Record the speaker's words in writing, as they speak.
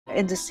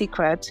in The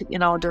Secret,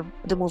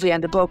 the movie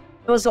and the book,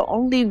 it was the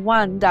only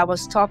one that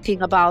was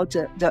talking about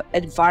the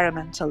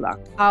environmental luck,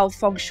 how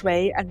Feng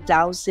Shui and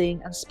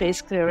dowsing and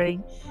space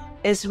clearing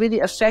is really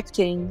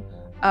affecting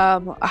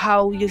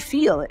how you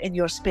feel in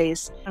your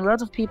space. A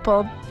lot of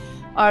people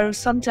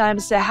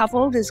they have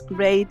all these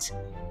great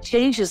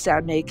changes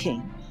they're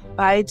making,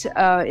 right?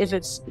 If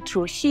it's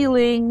through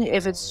healing,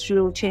 if it's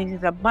through changing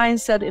their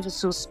mindset, if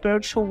it's through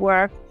spiritual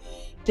work,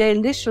 they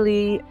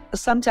literally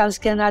sometimes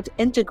cannot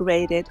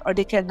integrate it, or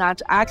they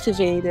cannot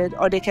activate it,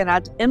 or they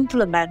cannot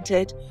implement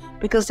it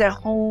because their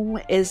home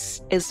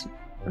is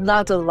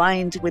not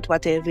aligned with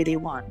what they really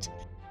want.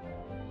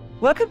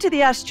 Welcome to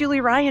the Ask Julie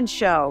Ryan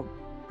Show.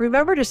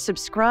 Remember to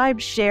subscribe,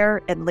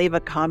 share, and leave a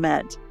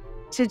comment.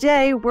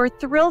 Today, we're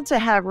thrilled to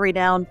have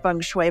renowned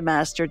Feng Shui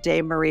master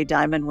Dame Marie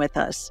Diamond with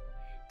us.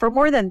 For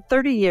more than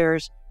 30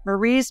 years,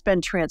 Marie's been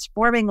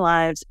transforming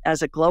lives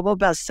as a global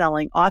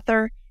best-selling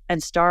author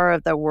and star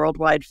of the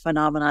worldwide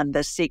phenomenon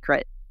The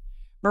Secret.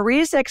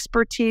 Marie's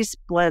expertise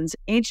blends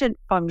ancient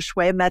Feng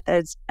Shui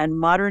methods and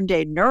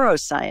modern-day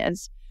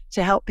neuroscience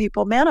to help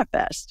people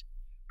manifest.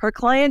 Her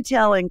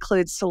clientele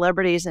includes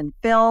celebrities in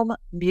film,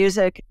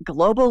 music,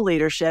 global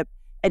leadership,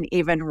 and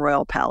even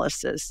royal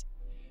palaces.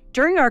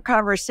 During our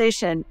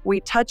conversation, we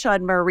touch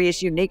on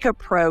Marie's unique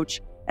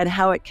approach and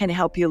how it can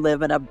help you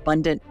live an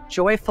abundant,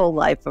 joyful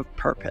life of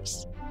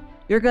purpose.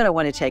 You're going to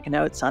want to take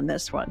notes on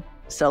this one,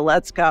 so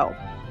let's go.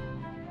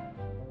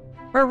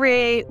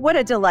 Marie, what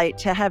a delight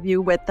to have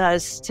you with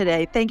us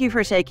today. Thank you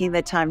for taking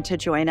the time to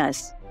join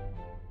us.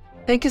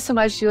 Thank you so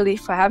much, Julie,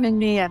 for having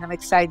me, and I'm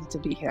excited to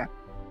be here.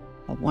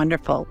 Oh,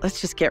 wonderful.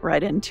 Let's just get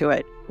right into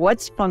it.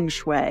 What's Feng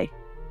Shui?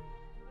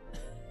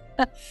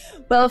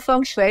 Well,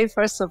 Feng Shui,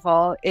 first of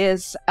all,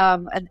 is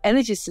an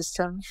energy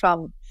system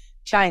from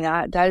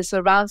China that is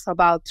around for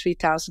about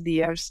 3,000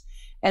 years.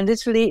 And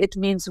literally, it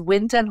means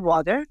wind and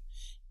water,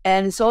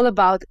 and it's all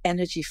about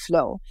energy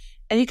flow.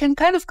 And you can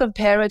kind of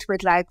compare it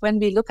with like when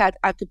we look at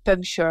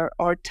acupuncture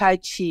or Tai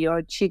Chi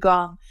or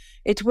Qigong,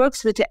 it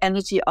works with the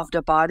energy of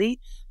the body,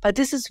 but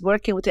this is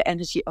working with the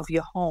energy of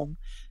your home.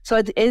 So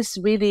it is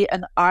really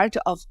an art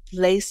of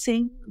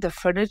placing the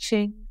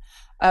furniture,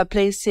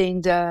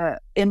 placing the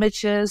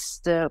images,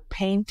 the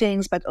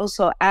paintings, but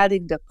also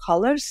adding the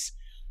colors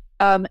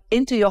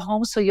into your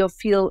home so you'll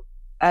feel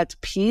at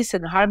peace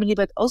and harmony,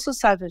 but also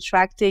start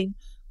attracting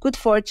good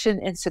fortune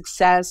and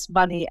success,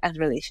 money, and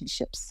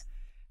relationships.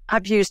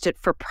 I've used it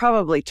for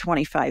probably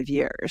 25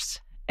 years.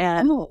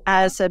 And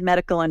as a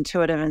medical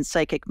intuitive and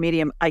psychic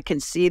medium, I can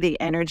see the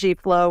energy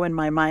flow in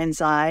my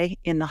mind's eye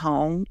in the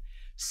home.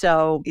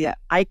 So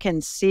I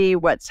can see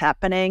what's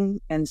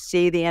happening and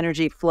see the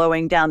energy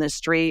flowing down the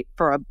street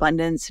for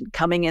abundance and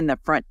coming in the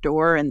front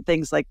door and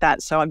things like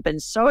that. So I've been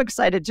so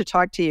excited to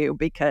talk to you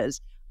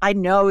because I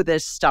know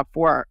this stuff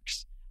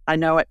works. I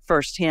know it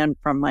firsthand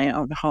from my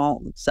own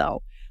home.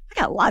 So I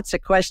got lots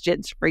of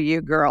questions for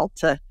you, girl,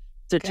 to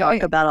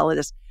talk about all of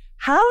this.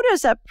 How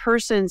does a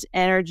person's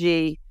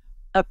energy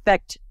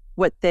affect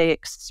what they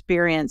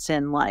experience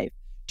in life?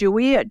 Do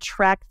we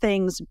attract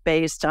things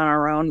based on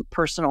our own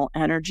personal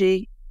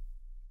energy?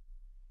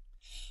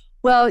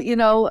 Well,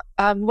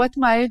 what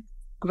my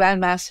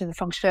grandmaster in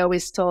Feng Shui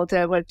always told,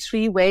 there were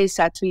 3 ways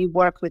that we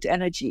work with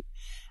energy.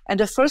 And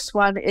the first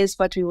one is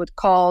what we would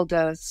call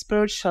the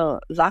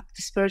spiritual luck,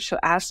 the spiritual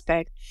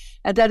aspect.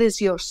 And that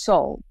is your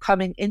soul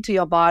coming into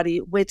your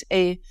body with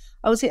a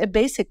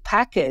basic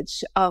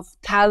package of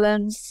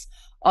talents,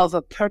 of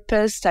a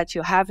purpose that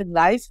you have in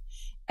life.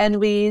 And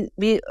we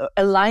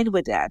align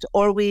with that,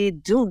 or we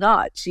do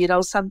not.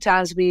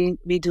 Sometimes we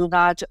do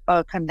not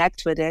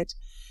connect with it.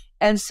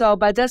 And so,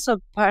 but that's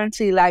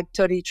apparently like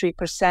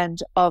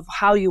 33% of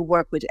how you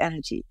work with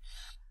energy.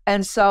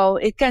 And so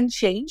it can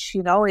change,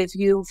 if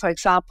you, for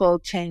example,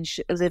 change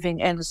living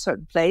in a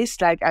certain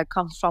place, like I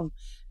come from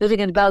living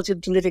in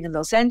Belgium to living in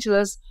Los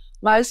Angeles,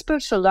 my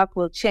spiritual luck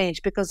will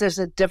change because there's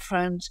a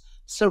different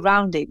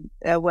surrounding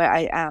where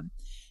I am.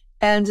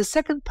 And the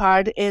second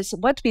part is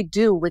what we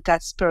do with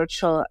that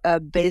spiritual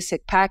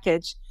basic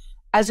package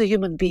as a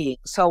human being.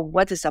 So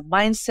what is the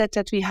mindset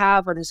that we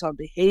have? What is our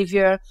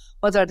behavior?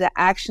 What are the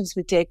actions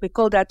we take? We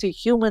call that the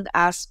human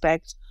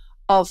aspect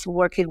of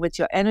working with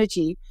your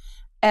energy.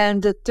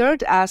 And the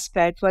third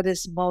aspect, what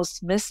is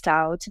most missed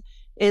out,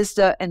 is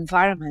the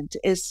environment,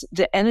 is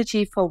the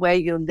energy for where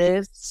you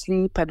live,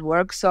 sleep, and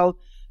work. So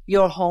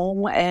your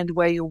home and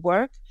where you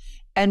work.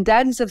 And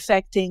that is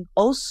affecting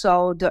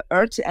also the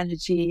earth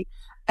energy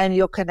and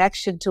your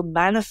connection to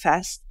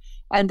manifest.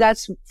 And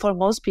that's, for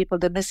most people,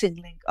 the missing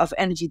link of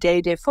energy.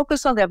 They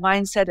focus on their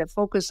mindset, they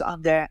focus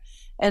on their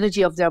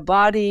energy of their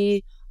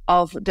body,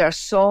 of their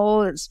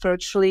soul, and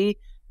spiritually,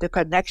 the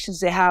connections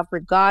they have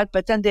with God,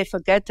 but then they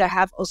forget to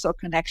have also a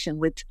connection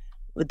with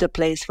the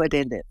place where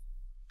they live.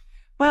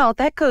 Well,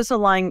 that goes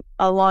along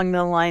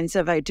the lines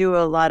of, I do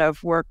a lot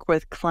of work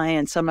with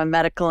clients. I'm a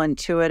medical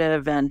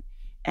intuitive and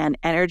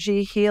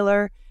energy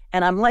healer,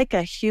 and I'm like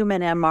a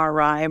human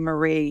MRI,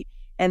 Marie.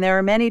 And there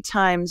are many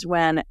times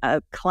when a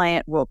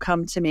client will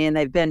come to me and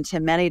they've been to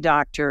many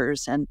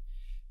doctors, and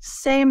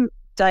same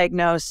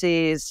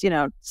diagnoses,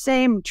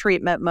 same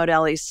treatment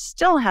modalities,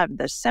 still have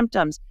the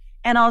symptoms.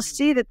 And I'll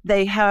see that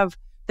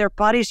their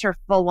bodies are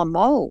full of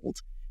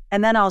mold.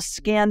 And then I'll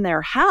scan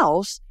their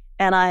house.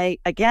 And I,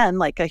 again,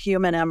 like a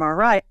human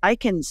MRI, I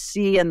can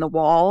see in the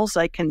walls,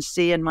 I can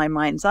see in my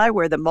mind's eye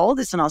where the mold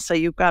is. And I'll say,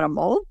 you've got a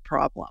mold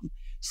problem.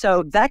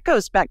 So that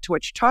goes back to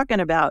what you're talking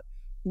about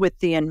with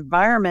the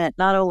environment,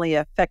 not only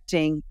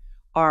affecting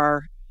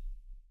our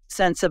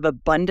sense of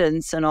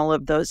abundance and all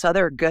of those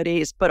other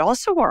goodies, but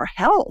also our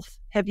health.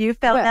 Have you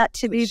found that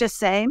to be the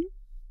same?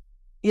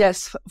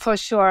 Yes, for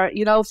sure.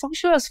 Feng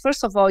Shui is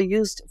first of all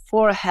used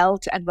for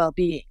health and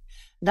well-being,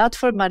 not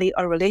for money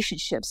or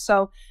relationships.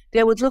 So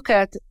they would look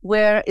at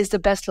where is the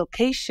best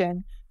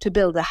location to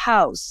build a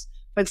house.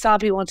 For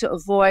example, you want to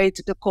avoid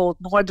the cold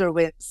northern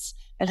winds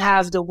and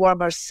have the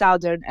warmer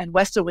southern and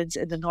western winds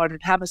in the northern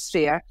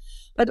hemisphere.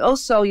 But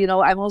also,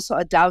 I'm also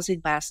a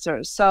dowsing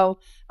master. So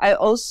I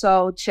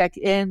also check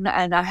in,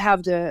 and I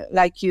have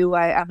like you,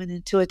 I am an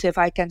intuitive.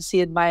 I can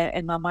see in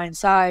my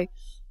mind's eye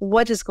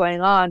what is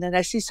going on. And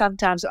I see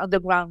sometimes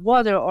underground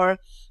water, or,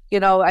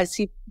 I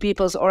see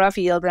people's aura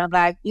field, and I'm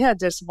like, yeah,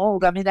 there's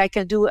mold. I mean, I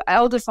can do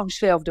all the Feng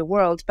Shui of the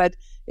world, but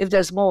if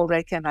there's mold,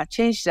 I cannot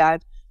change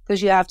that,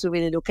 because you have to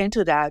really look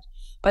into that.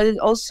 But it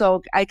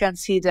also, I can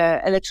see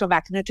the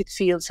electromagnetic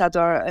fields that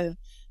are,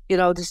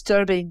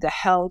 disturbing the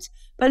health.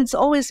 But it's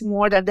always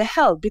more than the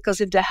health,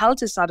 because if the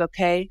health is not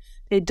okay,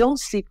 they don't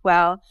sleep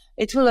well,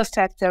 it will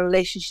affect their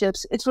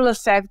relationships, it will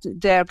affect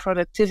their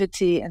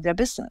productivity and their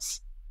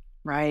business.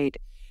 Right.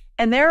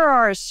 And there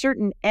are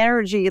certain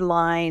energy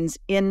lines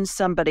in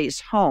somebody's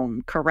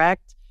home,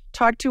 correct?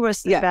 Talk to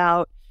us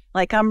about,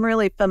 like, I'm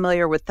really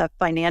familiar with the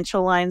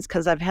financial lines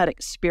because I've had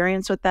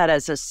experience with that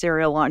as a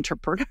serial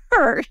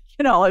entrepreneur.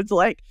 It's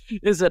like,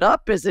 is it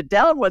up? Is it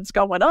down? What's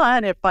going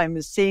on? If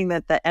I'm seeing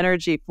that the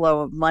energy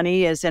flow of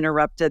money is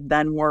interrupted,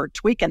 then we're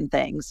tweaking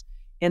things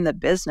in the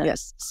business.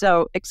 Yes.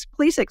 So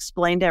please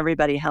explain to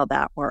everybody how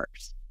that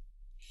works.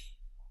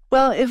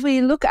 Well, if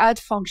we look at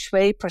Feng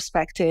Shui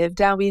perspective,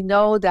 then we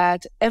know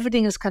that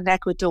everything is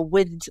connected with the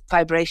wind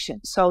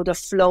vibration, so the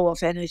flow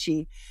of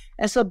energy.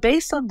 And so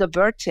based on the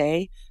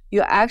birthday,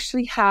 you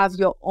actually have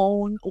your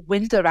own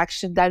wind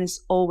direction that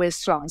is always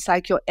strong. It's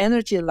like your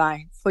energy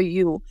line for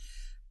you.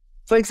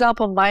 For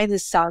example, mine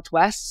is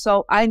southwest,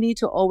 so I need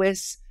to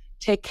always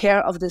take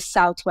care of the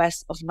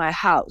southwest of my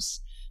house.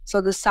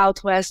 So the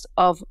southwest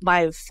of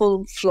my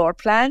full floor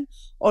plan,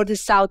 or the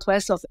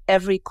southwest of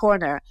every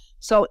corner.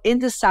 So in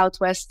the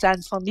southwest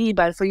stands for me,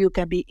 but for you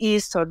can be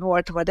east or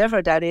north,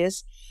 whatever that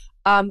is.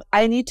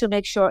 I need to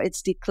make sure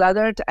it's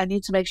decluttered. I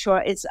need to make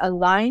sure it's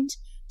aligned.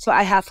 So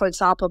I have, for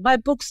example, my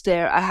books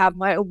there. I have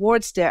my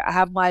awards there. I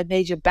have my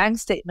major bank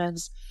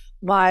statements.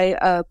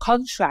 My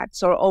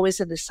contracts are always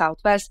in the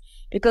southwest,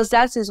 because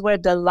that is where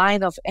the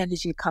line of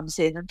energy comes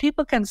in. And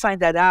people can find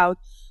that out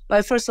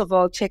by, first of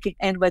all, checking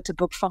in with the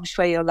book Feng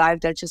Shui Your Life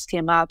that just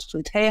came out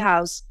with Hay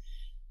House.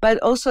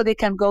 But also they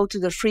can go to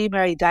the free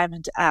Mary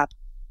Diamond app.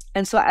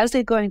 And so as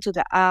they go into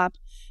the app,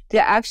 they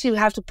actually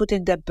have to put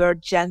in their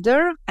birth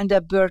gender and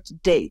their birth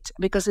date,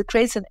 because it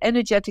creates an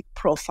energetic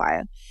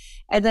profile.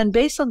 And then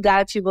based on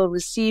that, you will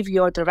receive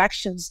your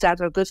directions that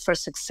are good for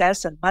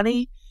success and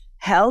money,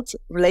 health,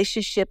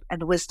 relationship,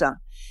 and wisdom.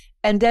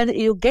 And then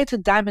you get a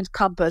diamond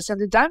compass.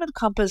 And the diamond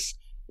compass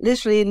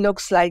literally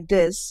looks like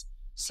this.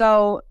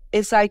 So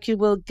it's like you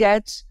will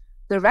get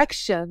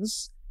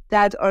directions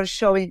that are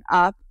showing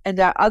up, and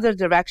there are other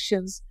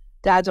directions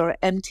that are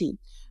empty.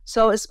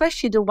 So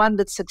especially the one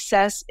with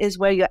success is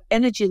where your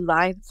energy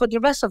line for the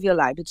rest of your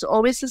life, it's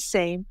always the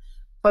same.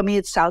 For me,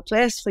 it's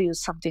southwest. For you,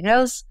 something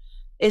else.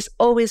 It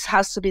always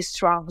has to be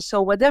strong.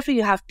 So whatever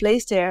you have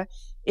placed there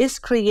is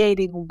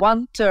creating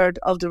 1/3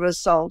 of the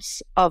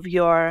results of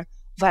your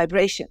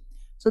vibration.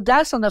 So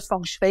that's on a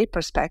Feng Shui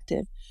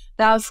perspective.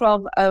 Now,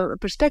 from a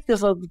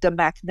perspective of the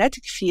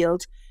magnetic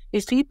field,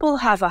 if people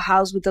have a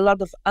house with a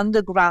lot of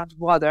underground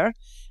water,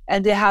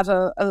 and they have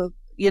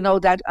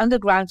that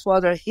underground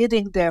water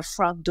hitting their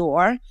front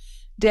door,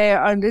 they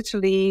are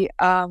literally,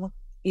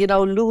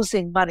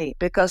 losing money,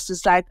 because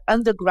it's like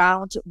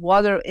underground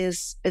water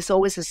is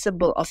always a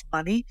symbol of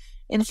money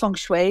in Feng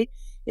Shui.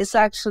 It's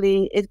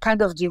actually, it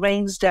kind of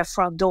drains their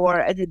front door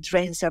and it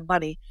drains their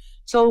money.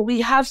 So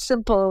we have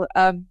simple,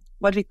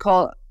 what we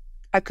call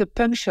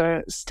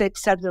acupuncture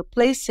sticks that we're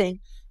placing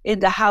in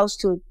the house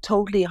to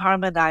totally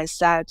harmonize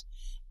that.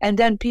 And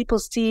then people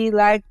see,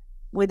 like,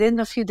 within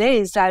a few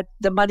days that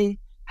the money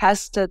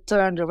has to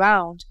turn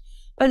around.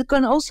 But it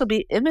can also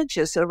be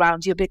images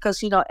around you,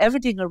 because,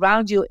 everything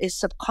around you is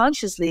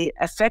subconsciously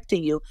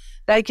affecting you.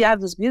 Like you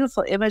have this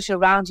beautiful image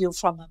around you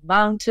from a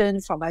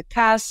mountain, from a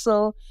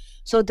castle.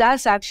 So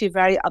that's actually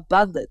very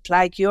abundant.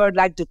 Like you're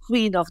like the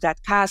queen of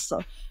that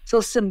castle.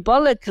 So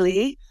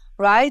symbolically,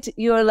 right,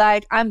 you're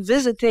like, I'm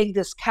visiting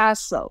this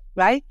castle,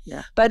 right?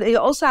 Yeah. But you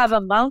also have a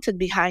mountain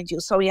behind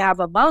you. So you have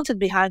a mountain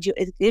behind you.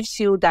 It gives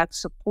you that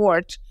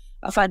support,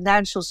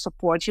 financial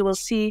support. You will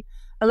see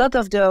a lot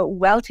of the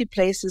wealthy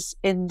places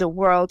in the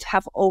world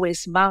have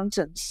always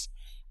mountains,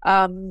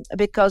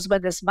 because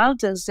when there's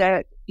mountains,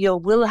 there you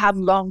will have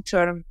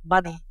long-term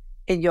money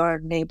in your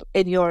neighbor,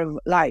 in your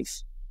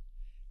life.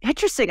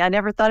 Interesting. I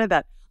never thought of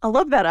that. I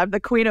love that. I'm the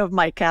queen of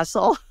my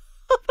castle.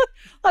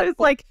 I was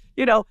like,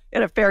 in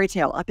a fairy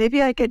tale.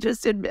 Maybe I could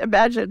just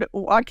imagine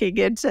walking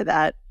into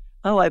that.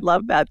 Oh, I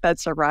love that.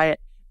 That's a riot.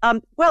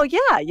 Well,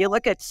 yeah, you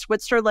look at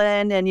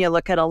Switzerland and you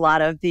look at a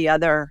lot of the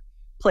other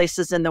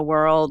places in the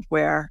world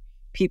where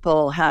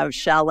people have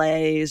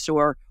chalets,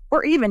 or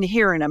even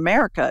here in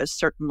America,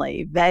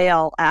 certainly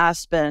Vail,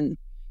 Aspen,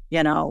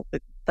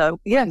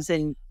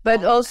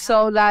 but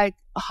also like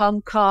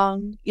Hong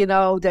Kong,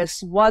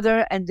 there's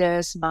water and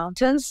there's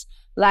mountains.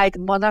 Like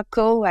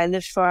Monaco, I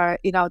lived for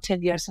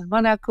 10 years in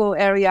Monaco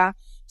area.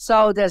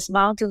 So there's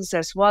mountains,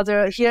 there's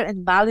water. Here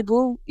in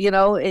Malibu,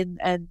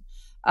 in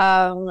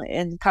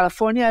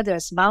California,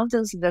 there's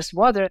mountains and there's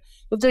water.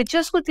 If there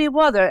just would be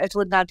water, it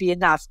would not be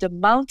enough. The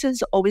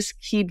mountains always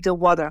keep the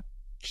water,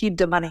 keep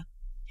the money.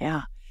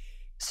 Yeah.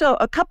 So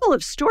a couple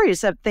of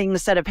stories of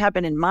things that have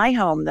happened in my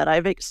home that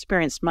I've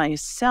experienced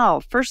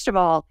myself. First of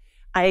all,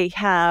 I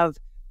have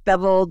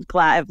beveled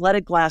glass, I've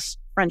leaded glass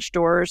French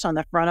doors on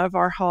the front of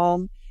our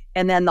home.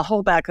 And then the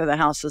whole back of the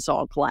house is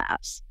all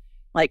glass,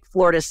 like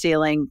floor to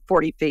ceiling,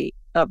 40 feet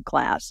of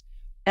glass.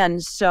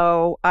 And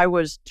so I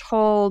was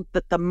told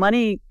that the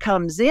money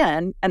comes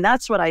in, and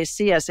that's what I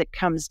see as it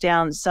comes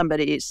down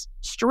somebody's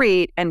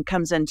street and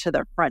comes into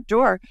their front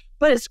door,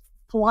 but it's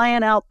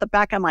flying out the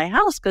back of my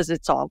house because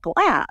it's all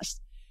glass.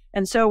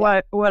 And so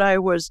what I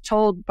was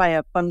told by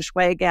a Feng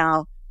Shui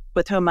gal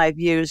with whom I've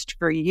used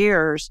for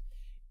years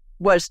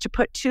was to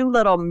put two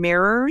little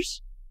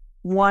mirrors,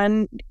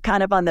 one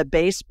kind of on the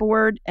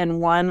baseboard and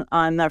one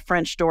on the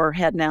French door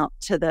heading out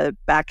to the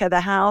back of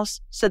the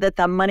house, so that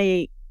the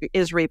money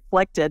is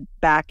reflected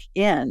back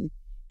in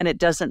and it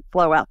doesn't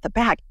flow out the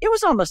back. It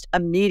was almost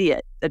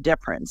immediate, the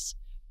difference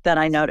that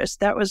I noticed.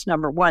 That was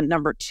number one.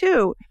 Number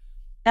two,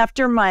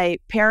 after my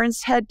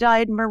parents had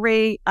died,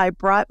 Marie, I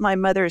brought my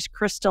mother's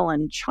crystal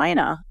and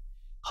china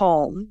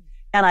home,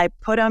 and I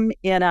put them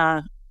in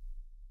a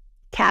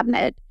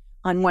cabinet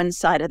on one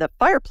side of the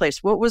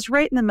fireplace. Well, it was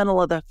right in the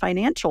middle of the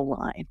financial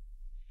line.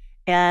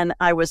 And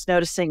I was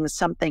noticing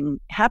something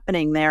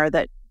happening there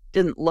that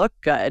didn't look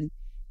good.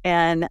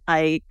 And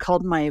I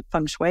called my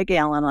Feng Shui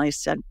gal and I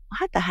said,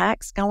 what the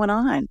heck's going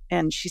on?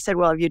 And she said,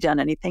 well, have you done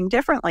anything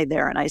differently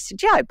there? And I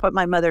said, yeah, I put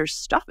my mother's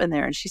stuff in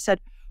there. And she said,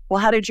 well,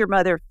 how did your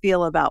mother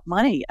feel about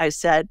money? I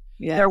said,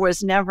 there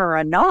was never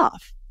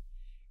enough.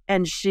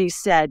 And she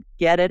said,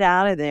 get it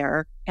out of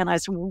there. And I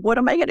said, well, what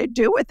am I going to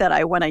do with it?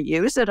 I want to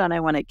use it and I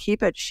want to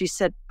keep it. She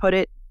said, put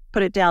it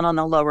down on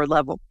the lower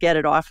level, get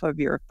it off of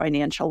your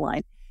financial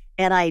line.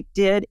 And I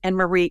did. And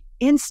Marie,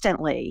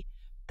 instantly,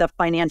 the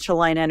financial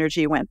line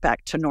energy went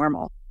back to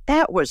normal.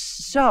 That was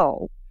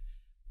so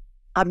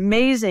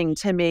amazing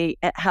to me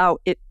at how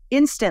it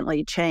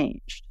instantly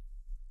changed.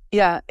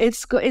 Yeah,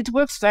 it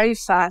works very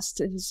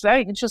fast. It's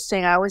very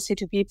interesting. I always say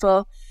to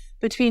people,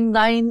 between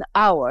 9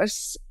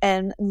 hours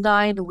and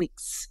 9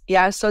 weeks.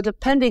 Yeah, so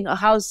depending on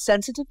how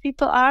sensitive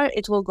people are,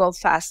 it will go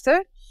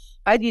faster,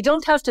 right? You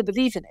don't have to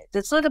believe in it.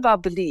 It's not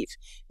about belief.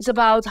 It's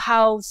about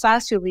how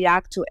fast you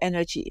react to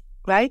energy,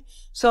 right?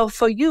 So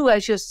for you,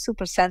 as you're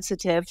super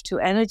sensitive to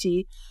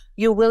energy,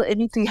 you will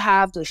immediately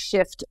have the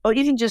shift, or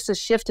even just a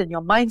shift in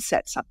your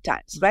mindset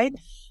sometimes, right?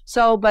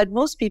 So, but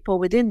most people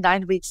within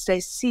 9 weeks, they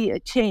see a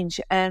change.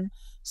 And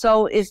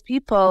so if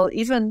people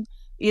even,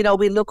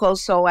 we look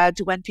also at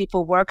when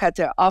people work at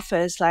their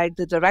office, like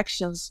the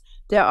directions,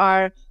 there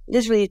are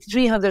literally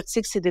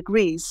 360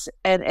 degrees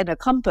and a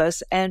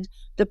compass. And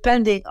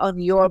depending on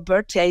your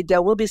birthday,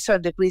 there will be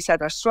certain degrees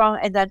that are strong.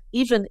 And then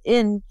even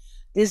in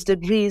these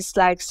degrees,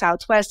 like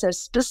Southwest, there's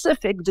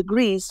specific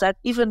degrees that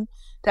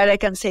I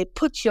can say,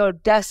 put your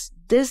desk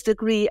this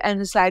degree.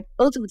 And it's like,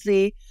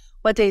 ultimately,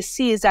 what they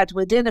see is that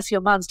within a few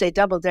months, they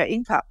double their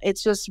income.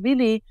 It's just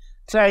really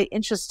very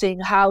interesting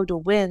how the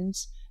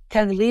winds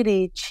can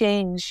really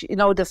change,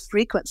 the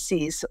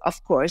frequencies,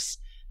 of course,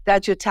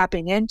 that you're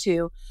tapping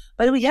into.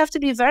 But we have to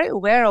be very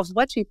aware of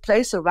what we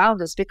place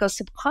around us, because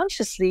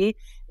subconsciously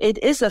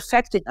it is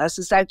affecting us.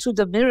 It's like through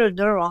the mirror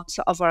neurons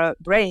of our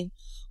brain,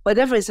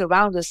 whatever is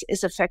around us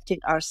is affecting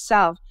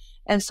ourselves.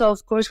 And so,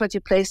 of course, what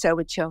you place there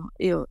with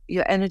your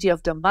energy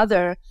of the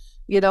mother,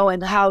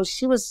 and how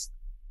she was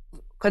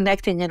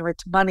connecting in with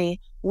money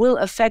will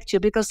affect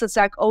you, because it's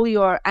like all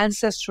your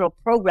ancestral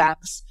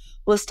programs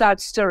will start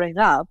stirring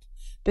up,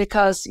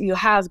 because you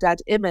have that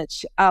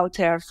image out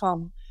there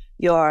from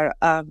your,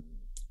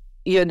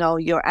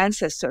 your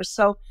ancestors.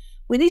 So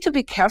we need to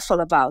be careful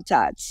about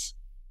that.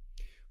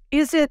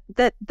 Is it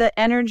that the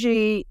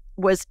energy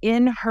was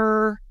in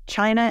her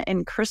china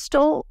and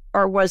crystal,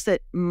 or was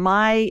it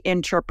my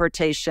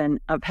interpretation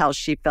of how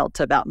she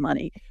felt about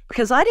money?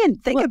 Because I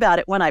didn't think about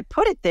it when I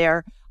put it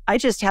there. I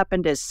just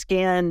happened to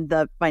scan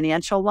the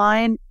financial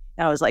line,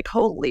 and I was like,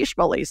 holy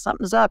schmoly,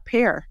 something's up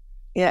here.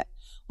 Yeah.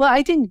 Well,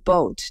 I think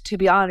both, to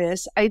be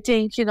honest. I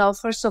think,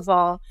 first of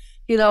all,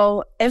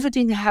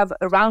 everything have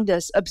around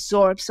us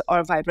absorbs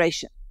our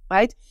vibration,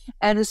 right?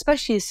 And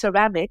especially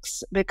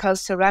ceramics,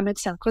 because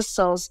ceramics and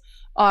crystals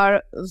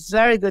are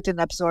very good in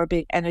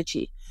absorbing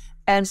energy.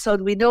 And so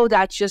we know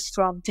that just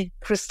from the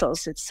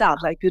crystals itself,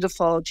 like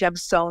beautiful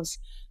gemstones.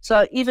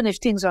 So even if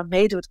things are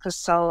made with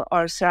crystal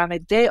or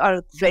ceramic, they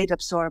are great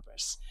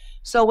absorbers.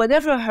 So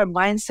whatever her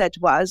mindset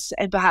was,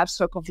 and perhaps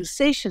her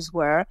conversations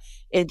were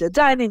in the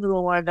dining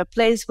room or in a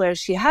place where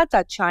she had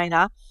that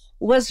china,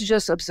 was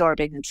just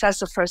absorbing it. That's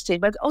the first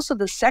thing. But also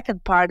the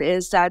second part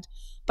is that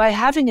by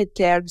having it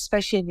there,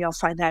 especially in your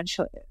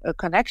financial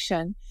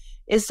connection,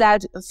 is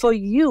that for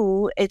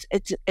you, it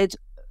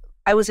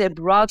I would say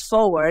brought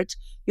forward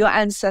your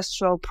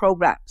ancestral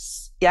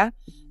programs. Yeah.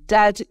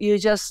 That you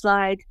just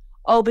like,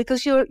 oh,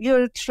 because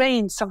you're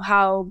trained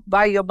somehow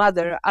by your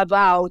mother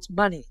about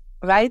money,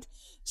 right?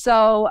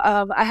 So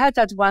I had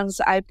that once.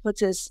 I put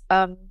this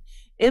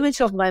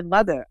image of my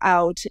mother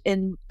out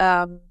in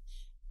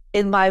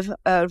my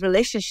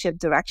relationship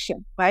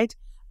direction, right?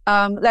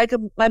 Like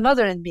my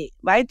mother and me,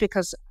 right?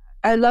 Because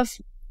I love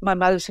my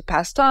mother. She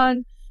passed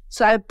on,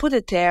 so I put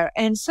it there,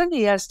 and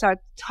suddenly I start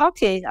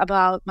talking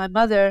about my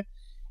mother.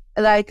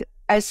 Like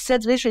I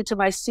said, literally to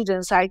my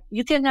students, like,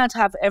 you cannot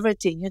have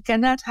everything. You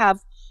cannot have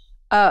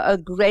a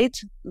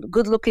great,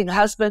 good-looking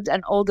husband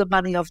and all the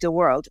money of the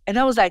world. And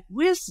I was like,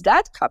 where's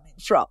that coming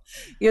from?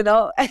 You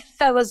know, and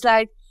I was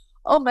like,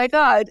 oh my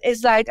God.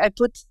 It's like I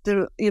put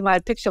my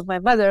picture of my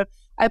mother,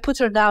 I put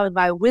her now in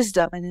my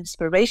wisdom and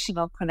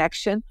inspirational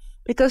connection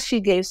because she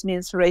gave me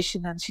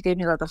inspiration and she gave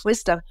me a lot of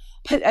wisdom.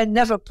 But I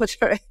never put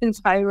her in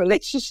my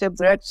relationship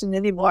direction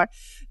anymore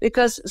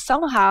because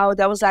somehow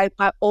that was like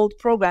my old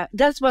program.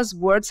 That was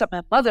words that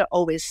my mother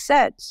always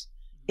said.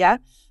 Yeah.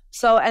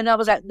 So, and I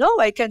was like, no,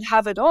 I can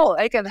have it all.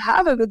 I can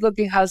have a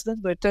good-looking husband.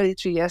 We're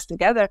 33 years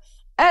together,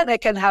 and I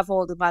can have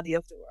all the money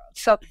of the world.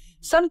 So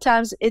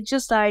sometimes it's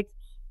just like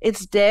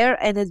it's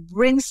there and it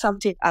brings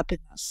something up in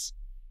us.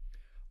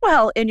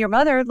 Well, in your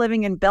mother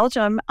living in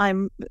Belgium,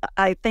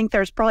 I think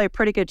there's probably a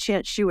pretty good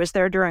chance she was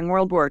there during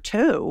World War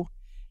II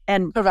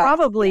and Correct.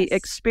 probably Yes.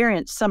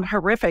 experienced some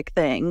horrific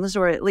things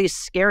or at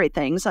least scary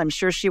things. I'm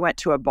sure she went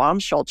to a bomb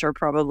shelter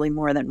probably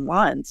more than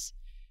once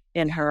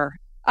in her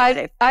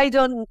life. I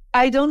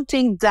don't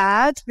think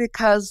that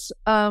because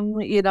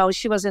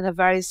she was in a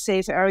very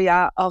safe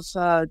area of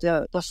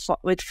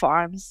with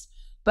farms,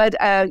 but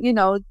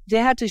they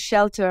had to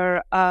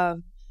shelter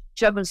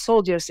German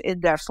soldiers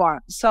in their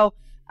farms. So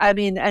I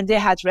mean, and they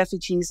had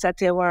refugees that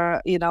they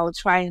were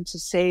trying to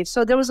save.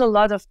 So there was a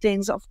lot of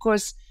things. Of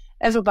course,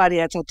 everybody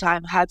at the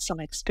time had some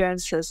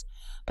experiences,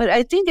 but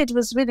I think it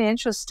was really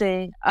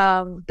interesting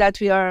that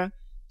we are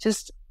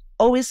just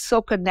always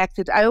so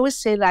connected. I always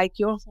say, like,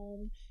 your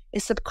home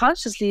is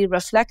subconsciously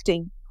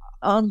reflecting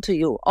onto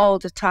you all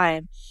the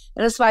time.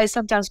 And that's why I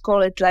sometimes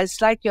call it,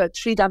 it's like your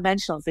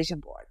three-dimensional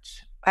vision board,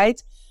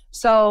 right?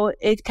 So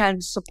it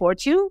can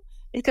support you.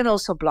 It can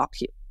also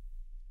block you.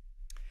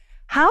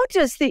 How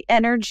does the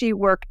energy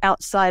work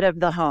outside of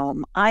the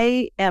home?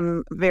 I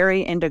am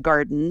very into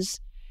gardens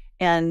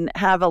and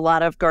have a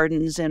lot of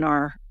gardens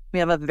we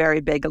have a very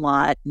big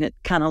lot and it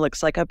kind of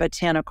looks like a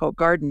botanical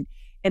garden.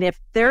 And if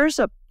there's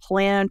a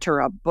plant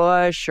or a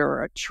bush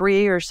or a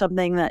tree or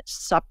something that's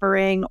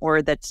suffering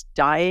or that's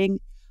dying,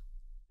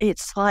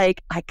 it's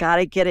like, I got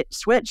to get it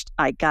switched.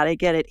 I got to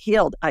get it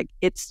healed.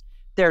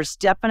 There's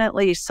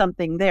definitely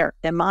something there.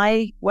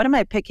 What am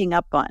I picking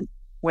up on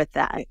with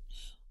that?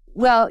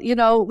 Well,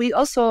 we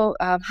also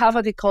have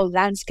what we call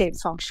landscape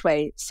feng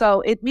shui. So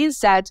it means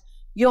that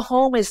your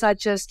home is not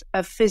just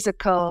a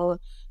physical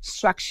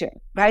structure,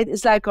 right?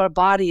 It's like our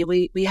body.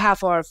 We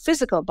have our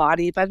physical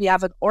body, but we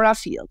have an aura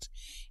field.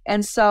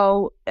 And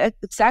so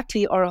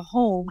exactly our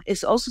home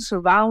is also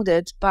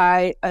surrounded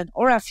by an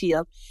aura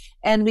field.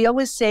 And we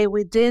always say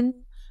within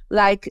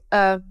like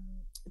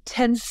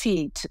 10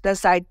 feet,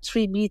 that's like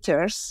 3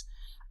 meters,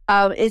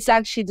 it's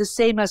actually the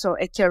same as our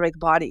etheric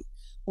body.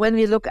 When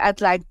we look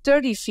at like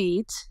 30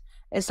 feet,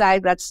 it's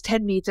like that's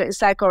 10 meters.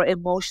 It's like our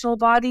emotional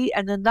body.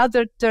 And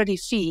another 30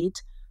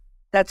 feet,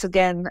 that's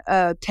again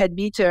 10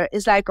 meters,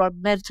 is like our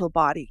mental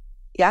body.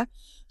 Yeah.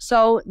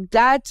 So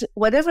that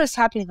whatever is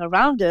happening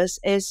around us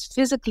is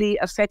physically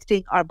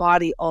affecting our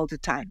body all the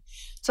time.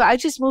 So I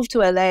just moved to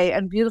LA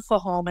and beautiful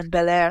home in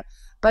Bel Air,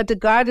 but the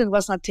garden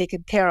was not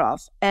taken care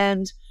of.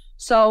 And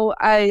so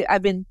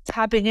I've been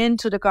tapping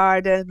into the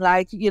garden,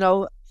 like,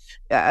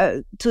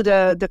 to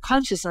the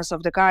consciousness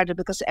of the garden,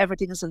 because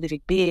everything is a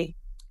living being.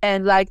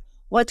 And like,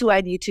 what do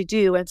I need to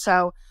do? And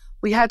so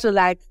we had to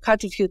like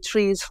cut a few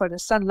trees for the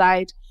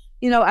sunlight.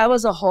 I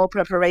was a whole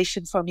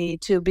preparation for me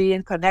to be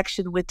in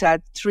connection with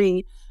that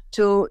tree,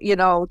 to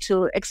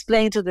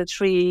explain to the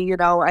tree,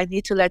 I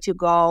need to let you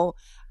go.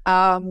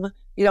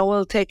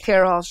 We'll take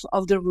care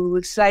of the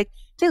roots, like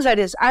things like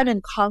this. I'm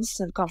in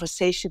constant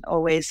conversation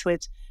always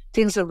with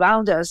things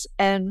around us.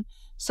 And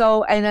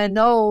I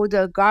know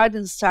the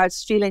garden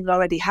starts feeling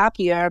already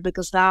happier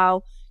because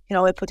now,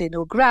 we're putting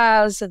new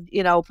grass and,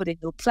 putting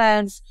new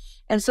plants.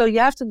 And so you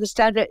have to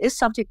understand there is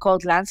something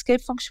called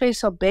landscape feng shui.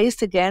 So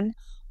based again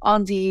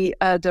on the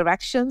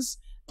directions,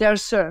 there are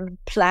certain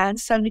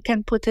plants that we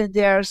can put in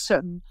there,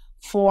 certain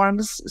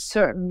forms,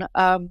 certain,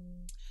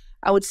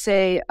 I would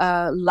say,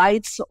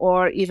 lights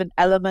or even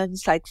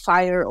elements like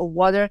fire or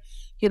water.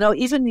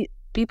 Even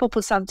people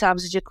put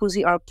sometimes a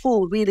jacuzzi or a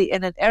pool really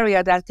in an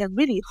area that can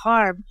really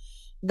harm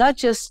not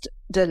just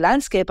the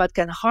landscape, but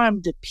can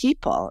harm the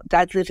people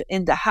that live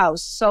in the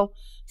house. So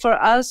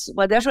for us,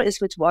 whatever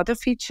is with water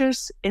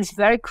features is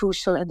very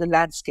crucial in the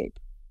landscape.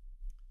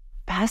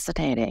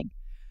 Fascinating.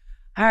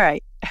 All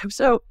right.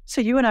 So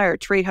you and I are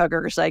tree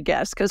huggers, I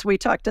guess, because we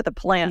talk to the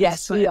plants.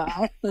 Yes, we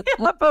are.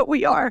 Yeah, but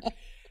we are.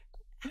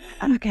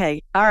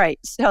 Okay. All right.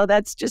 So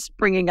that's just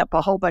bringing up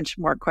a whole bunch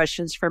more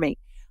questions for me.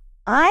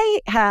 I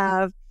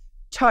have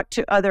talked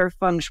to other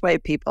Feng Shui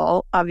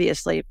people,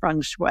 obviously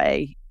Feng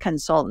Shui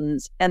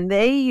consultants, and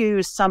they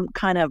use some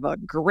kind of a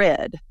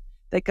grid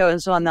that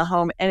goes on the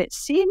home. And it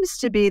seems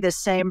to be the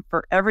same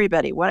for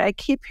everybody. What I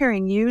keep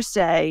hearing you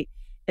say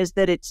is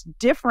that it's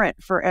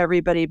different for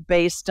everybody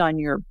based on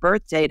your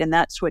birth date. And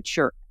that's what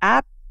your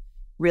app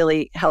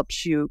really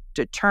helps you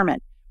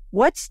determine.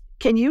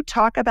 Can you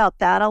talk about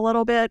that a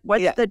little bit?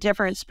 What's the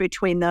difference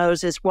between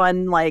those? Is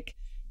one like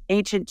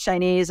ancient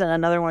Chinese and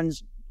another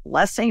one's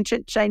less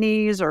ancient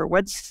Chinese, or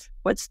what's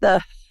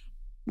the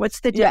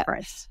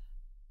difference?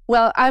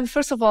 Well, I'm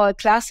first of all a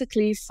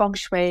classically Feng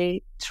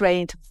Shui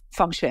trained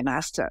Feng Shui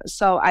master.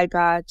 So I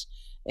got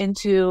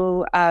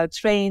into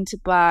trained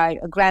by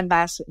a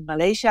grandmaster in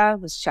Malaysia,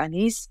 who's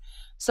Chinese.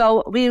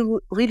 So we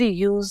really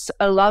use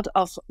a lot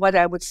of what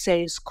I would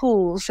say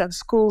schools, and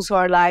schools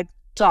are like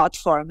thought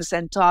forms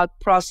and thought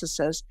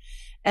processes.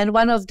 And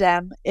one of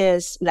them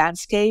is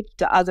landscape.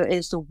 The other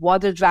is the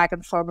water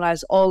dragon formula,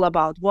 is all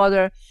about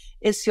water.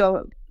 It's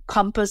your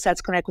compass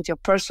that's connected with your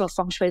personal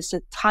Feng Shui. It's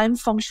the time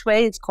Feng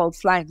Shui. It's called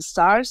flying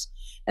stars.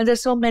 And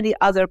there's so many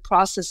other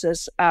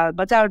processes,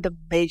 but they are the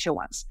major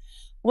ones.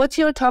 What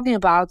you're talking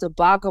about, the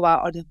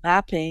Bagua or the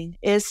mapping,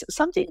 is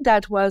something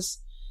that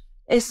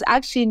is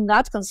actually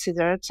not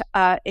considered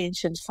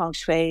ancient Feng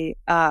Shui.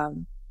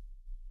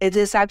 It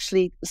is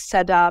actually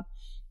set up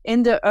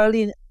in the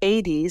early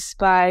 80s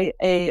by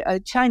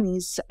a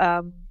Chinese,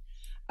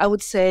 I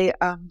would say,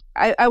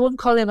 I wouldn't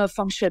call him a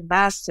Feng Shui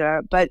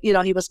master, but,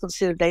 he was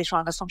considered later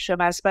on a Feng Shui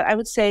master. But I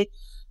would say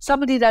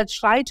somebody that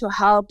tried to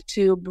help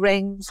to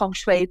bring Feng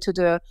Shui to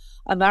the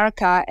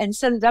America and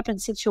set it up in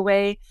such a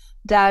way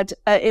that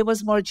it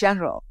was more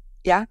general.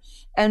 Yeah.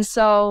 And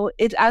so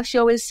it actually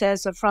always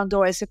says the front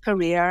door is a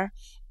career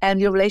and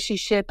your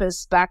relationship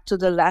is back to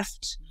the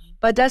left.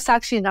 But that's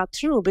actually not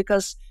true,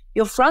 because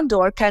your front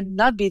door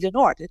cannot be the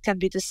north. It can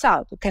be the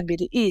south. It can be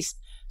the east.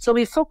 So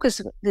we focus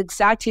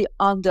exactly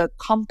on the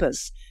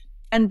compass.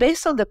 And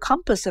based on the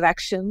compass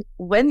direction,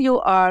 when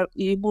you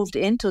moved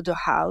into the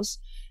house,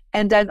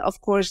 and then,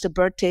 of course, the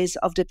birthdays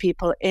of the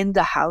people in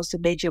the house, the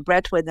major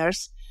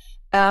breadwinners,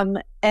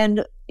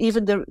 and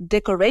even the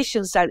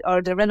decorations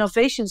or the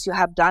renovations you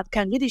have done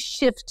can really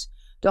shift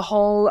the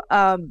whole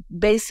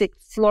basic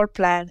floor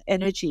plan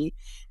energy.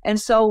 And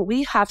so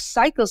we have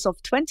cycles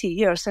of 20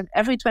 years, and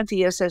every 20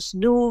 years there's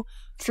new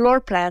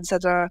floor plans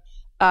that are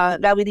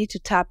that we need to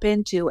tap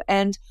into.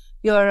 And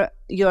your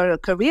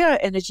career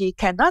energy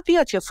cannot be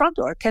at your front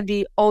door, can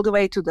be all the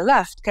way to the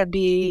left, can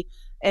be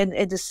in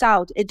the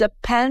south. It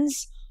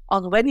depends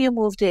on when you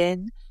moved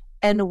in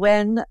and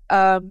when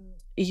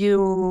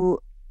you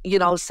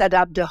set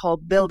up the whole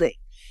building.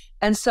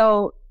 And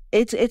so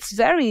it's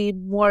very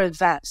more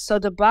advanced. So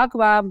the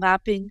Bagua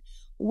mapping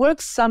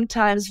works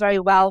sometimes very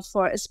well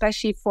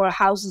especially for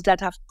houses that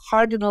have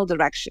cardinal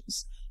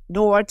directions,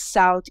 north,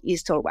 south,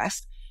 east, or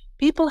west.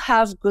 People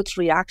have good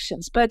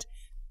reactions, but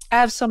I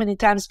have so many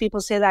times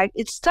people say like,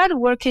 it started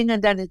working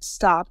and then it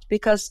stopped,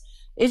 because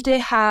if they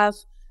have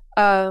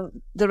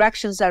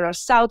directions that are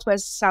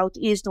southwest,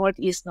 southeast,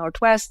 northeast,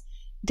 northwest,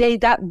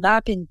 that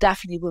mapping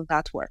definitely will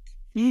not work.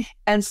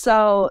 And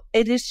so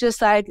it is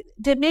just like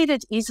they made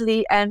it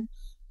easily. And,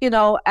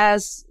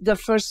 as the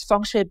first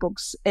Feng Shui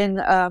books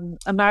in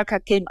America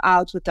came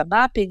out with the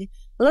mapping,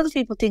 a lot of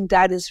people think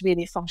that is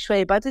really Feng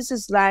Shui. But this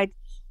is like,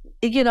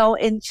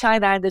 in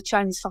China, and the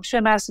Chinese Feng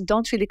Shui masters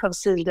don't really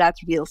consider that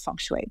real Feng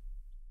Shui.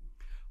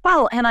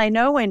 Well, and I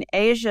know in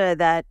Asia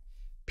that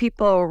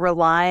people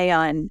rely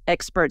on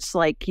experts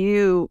like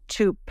you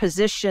to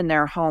position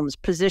their homes,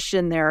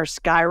 position their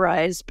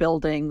skyrise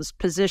buildings,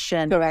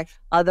 position Correct.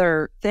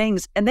 Other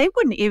things. And they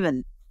wouldn't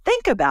even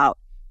think about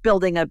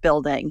building a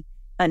building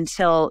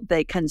until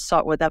they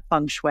consult with a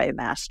Feng Shui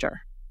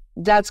master.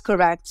 That's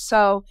correct.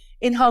 So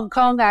in Hong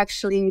Kong,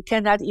 actually, you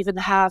cannot even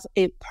have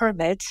a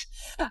permit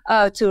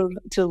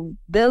to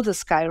build a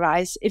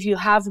skyrise if you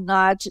have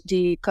not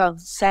the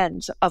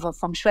consent of a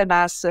Feng Shui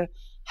master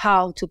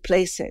how to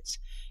place it.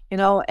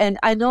 And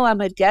I know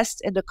I'm a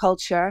guest in the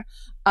culture,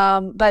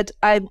 but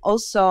I'm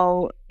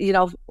also,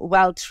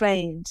 well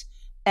trained.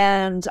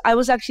 And I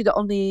was actually the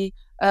only,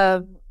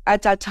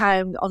 at that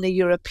time, only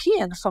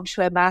European Feng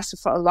Shui master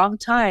for a long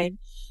time,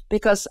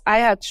 because I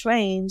had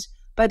trained.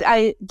 But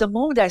the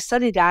moment I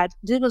studied that,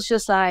 it was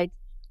just like,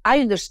 I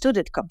understood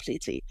it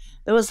completely.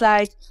 It was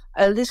like,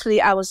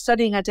 literally, I was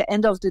studying at the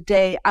end of the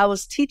day. I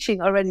was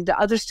teaching already the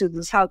other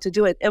students how to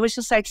do it. It was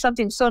just like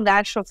something so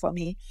natural for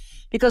me,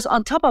 Because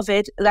on top of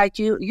it, like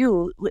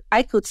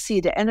I could see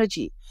the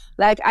energy.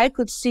 Like I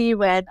could see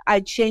when I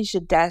change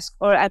the desk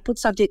or I put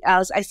something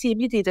else, I see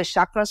immediately the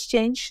chakras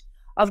change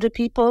of the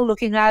people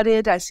looking at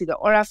it. I see the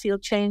aura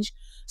field change.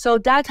 So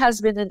that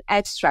has been an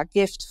extra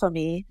gift for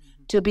me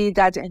to be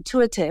that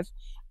intuitive.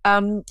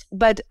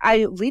 But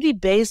I really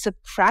base the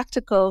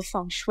practical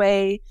feng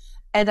shui,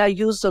 and I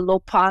use the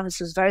lopan, this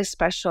is very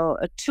special,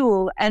 a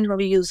tool, and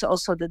we use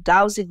also the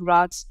dowsing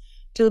rods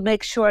to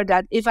make sure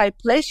that if I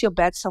place your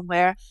bed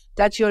somewhere,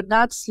 that you're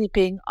not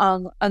sleeping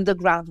on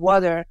underground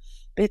water,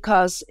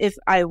 because if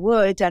I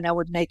would, then I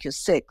would make you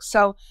sick.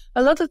 So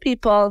a lot of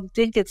people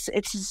think it's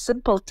a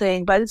simple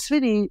thing, but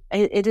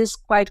it is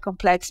quite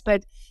complex.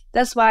 But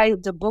that's why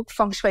the book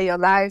Feng Shui Your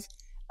Life,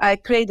 I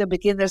create a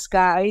beginner's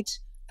guide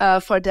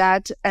for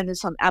that, and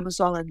it's on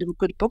Amazon and the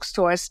good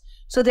bookstores.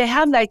 So they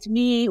have like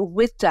me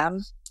with them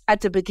at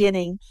the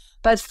beginning,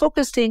 but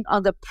focusing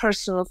on the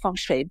personal feng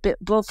shui,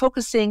 but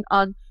focusing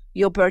on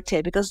your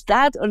birthday, because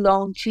that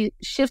alone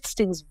shifts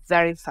things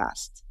very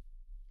fast.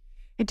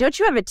 And don't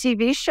you have a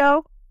TV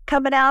show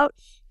coming out?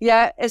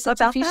 Yeah, it's a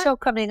TV show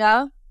coming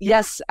out.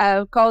 Yes,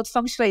 called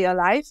Feng Shui Your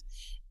Life.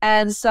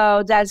 And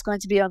so that's going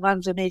to be on one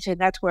of the major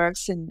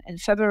networks in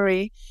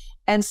February.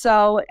 And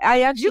so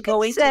I actually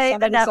go into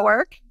the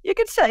network. You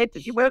can say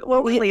it.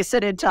 We'll release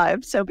it in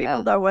time so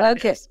people know what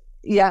it is.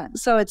 Yeah,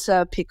 so it's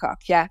a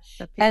Peacock, yeah.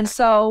 And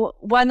so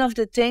one of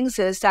the things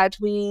is that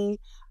we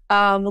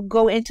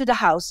go into the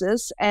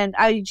houses, and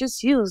I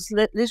just use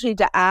literally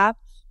the app.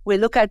 We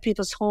look at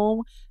people's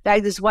home,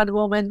 like this one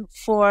woman,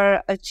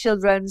 4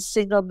 children,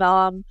 single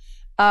mom,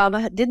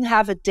 didn't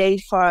have a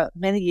date for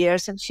many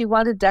years, and she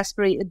wanted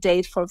desperately a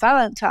date for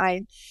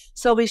Valentine.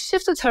 So we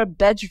shifted her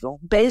bedroom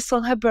based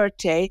on her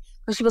birthday,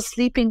 because she was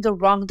sleeping the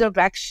wrong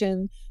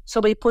direction. So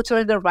we put her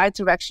in the right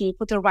direction. We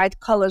put the right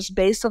colors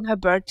based on her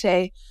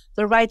birthday,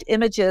 the right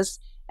images,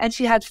 and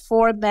she had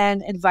 4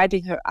 men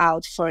inviting her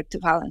out for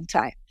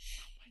Valentine.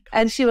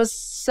 And she was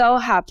so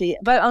happy.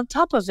 But on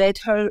top of it,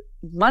 her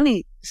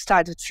money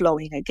started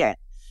flowing again,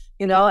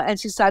 and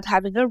she started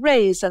having a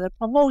raise and a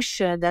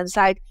promotion. And it's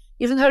like,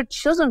 even her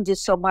children did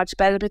so much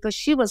better because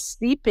she was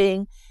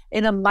sleeping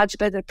in a much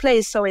better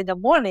place. So in the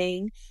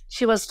morning,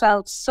 she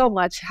felt so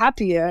much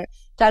happier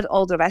that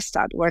all the rest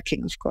started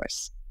working, of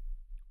course.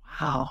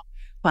 Wow.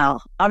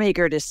 Well, I'm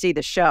eager to see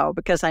the show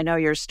because I know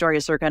your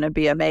stories are going to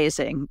be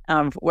amazing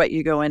of what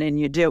you go in and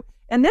you do.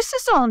 And this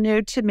is all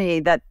new to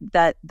me, that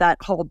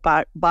whole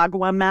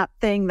Bagua map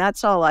thing.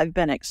 That's all I've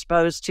been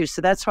exposed to.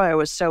 So that's why I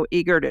was so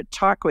eager to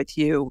talk with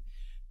you,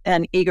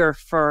 and eager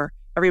for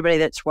everybody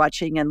that's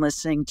watching and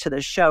listening to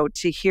the show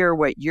to hear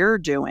what you're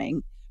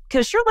doing,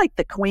 because you're like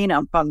the queen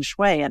of feng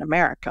shui in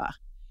America.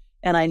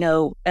 And I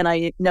know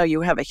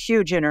you have a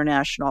huge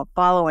international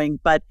following,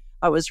 but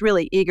I was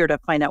really eager to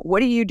find out,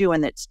 what are you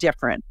doing that's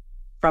different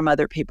from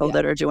other people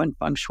that are doing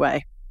feng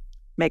shui?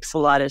 Makes a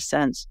lot of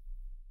sense.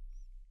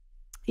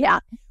 Yeah.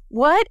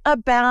 What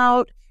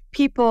about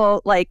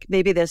people like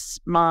maybe this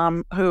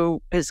mom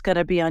who is going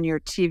to be on your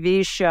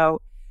TV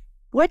show?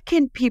 What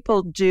can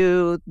people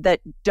do that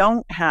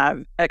don't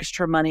have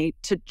extra money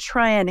to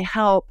try and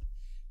help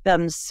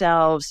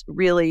themselves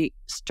really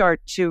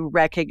start to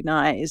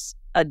recognize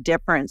a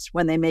difference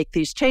when they make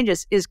these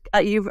changes?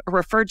 You've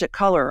referred to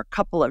color a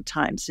couple of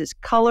times. Is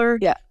color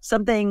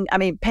something? I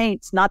mean,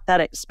 paint's not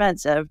that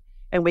expensive,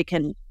 and we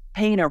can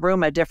paint a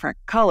room a different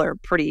color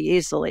pretty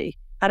easily.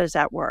 How does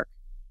that work?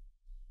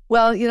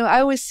 Well,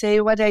 I always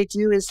say what I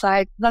do is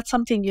like not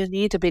something you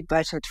need a big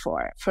budget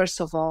for, first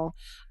of all.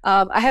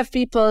 I have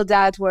people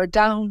that were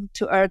down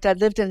to earth, that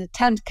lived in a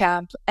tent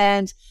camp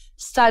and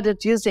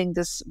started using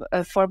this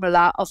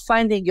formula of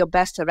finding your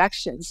best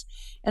directions.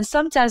 And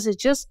sometimes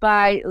it's just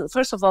by,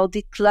 first of all,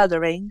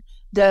 decluttering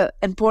the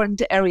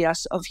important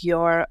areas of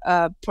your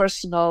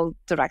personal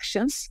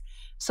directions.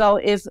 So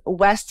if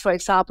West, for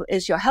example,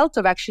 is your health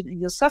direction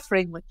and you're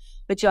suffering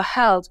with your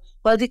health,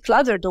 well,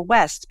 declutter the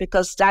West,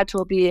 because that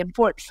will be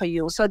important for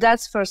you. So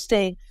that's first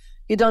thing.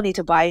 You don't need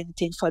to buy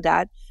anything for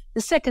that. The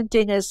second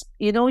thing is,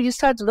 you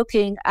start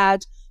looking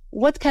at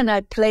what can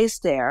I place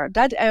there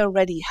that I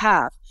already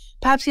have.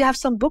 Perhaps you have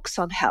some books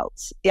on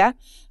health, yeah?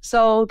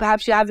 So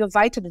perhaps you have your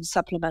vitamin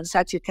supplements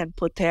that you can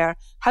put there.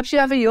 Perhaps you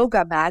have a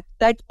yoga mat.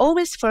 Like,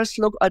 always first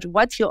look at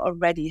what you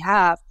already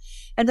have.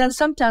 And then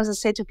sometimes I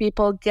say to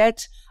people,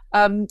 get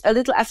a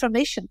little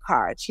affirmation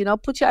card,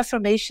 put your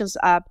affirmations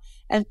up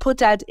and put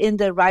that in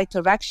the right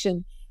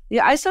direction.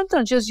 Yeah, I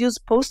sometimes just use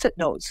Post-it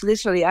notes.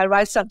 Literally, I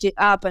write something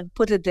up and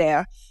put it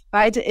there,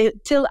 right?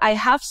 Till I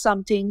have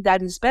something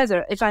that is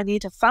better. If I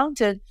need a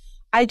fountain,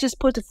 I just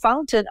put a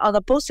fountain on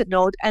a Post-it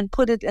note and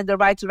put it in the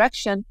right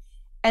direction.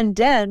 And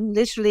then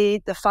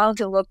literally the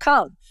fountain will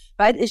come,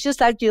 right? It's just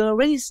like you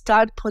already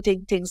start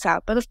putting things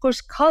out. But of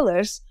course,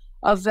 colors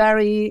are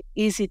very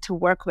easy to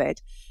work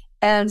with.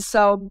 And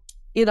so,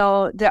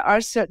 there are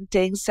certain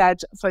things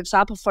that, for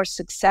example, for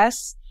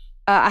success,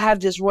 I have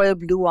this royal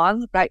blue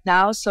on right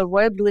now. So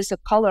royal blue is a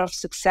color of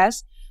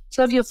success.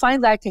 So if you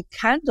find like a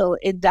candle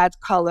in that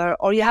color,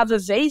 or you have a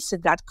vase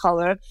in that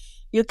color,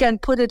 you can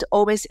put it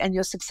always in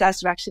your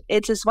success direction.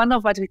 It is one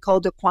of what we call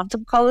the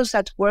quantum colors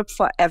that work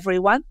for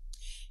everyone.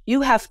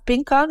 You have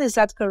pink on, is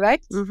that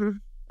correct? Mm-hmm.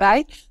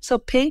 Right? So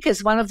pink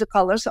is one of the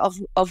colors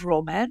of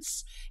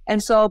romance.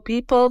 And so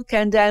people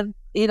can then,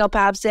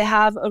 perhaps they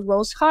have a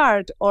rose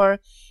heart, or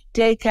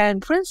they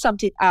can print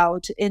something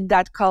out in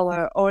that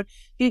color, or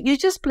you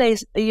just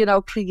place,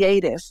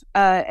 creative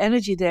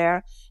energy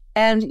there,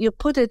 and you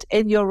put it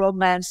in your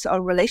romance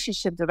or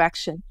relationship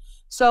direction.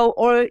 So,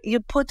 or you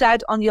put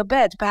that on your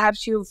bed.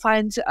 Perhaps you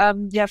find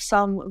you have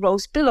some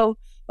rose pillow,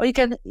 or you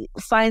can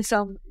find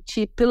some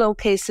cheap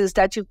pillowcases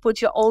that you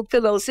put your old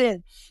pillows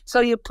in.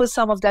 So you put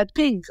some of that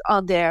pink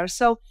on there.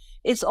 So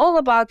it's all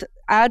about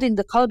adding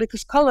the color,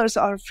 because colors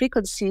are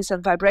frequencies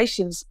and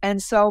vibrations.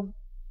 And so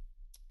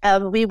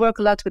we work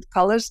a lot with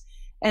colors,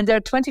 and there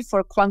are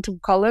 24 quantum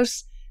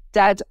colors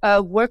that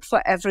work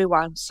for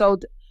everyone. So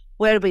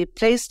where we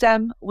place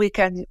them, we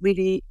can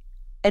really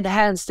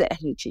enhance the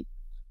energy.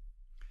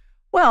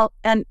 Well,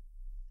 and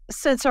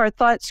since our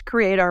thoughts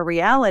create our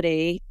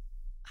reality,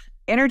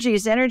 energy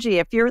is energy.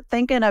 If you're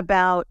thinking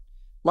about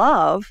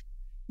love,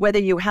 whether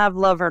you have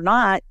love or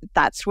not,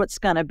 that's what's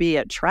going to be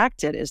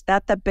attracted. Is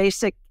that the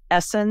basic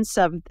essence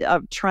of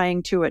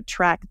trying to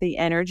attract the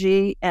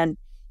energy and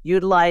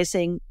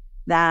utilizing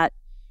that?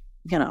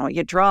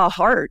 You draw a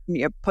heart and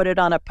you put it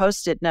on a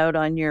Post-it note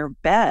on your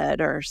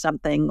bed or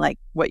something, like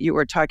what you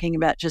were talking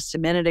about just a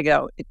minute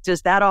ago.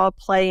 Does that all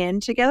play in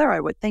together? I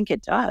would think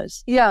it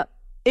does. Yeah,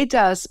 it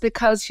does,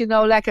 because,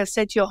 like I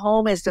said, your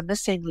home is the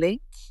missing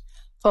link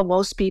for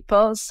most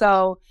people.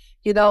 So,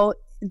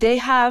 they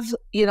have,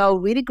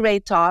 really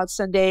great thoughts,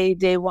 and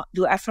they want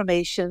to do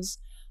affirmations.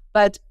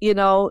 But,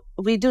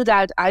 we do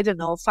that,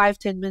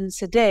 5-10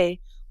 minutes a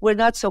day. We're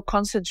not so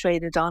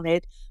concentrated on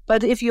it.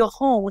 But if your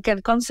home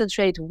can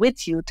concentrate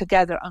with you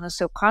together on a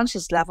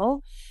subconscious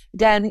level,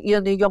 then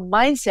your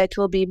mindset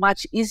will be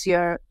much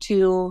easier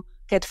to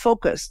get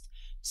focused.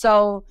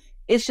 So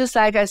it's just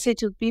like I say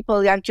to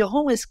people, like, your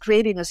home is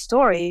creating a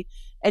story,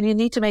 and you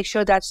need to make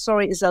sure that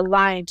story is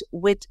aligned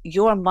with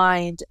your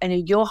mind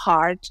and your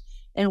heart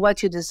and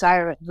what you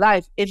desire in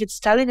life. If it's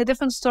telling a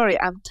different story,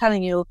 I'm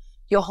telling you,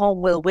 your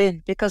home will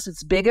win, because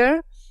it's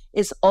bigger.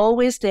 It's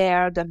always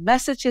there. The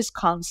message is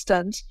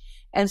constant.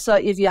 And so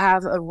if you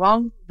have a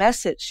wrong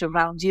message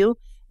around you,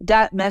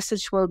 that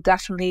message will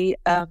definitely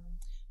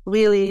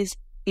really,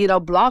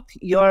 block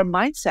your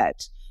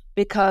mindset,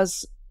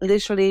 because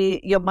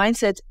literally your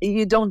mindset,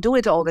 you don't do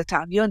it all the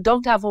time. You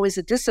don't have always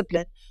a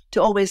discipline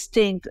to always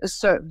think a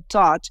certain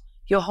thought.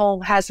 Your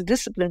home has a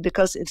discipline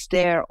because it's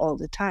there all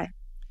the time.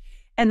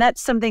 And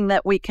that's something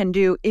that we can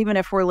do even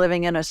if we're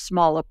living in a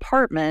small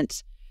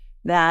apartment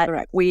that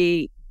Correct.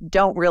 We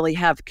don't really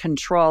have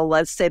control.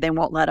 Let's say they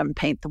won't let them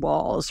paint the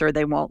walls, or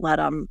they won't let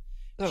them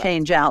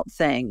change out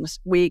things.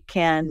 We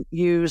can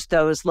use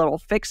those little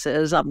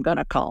fixes, I'm going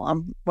to call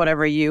them,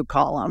 whatever you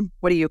call them.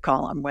 What do you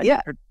call them?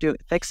 Do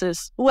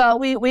fixes? Well,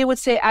 we would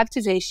say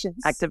activations.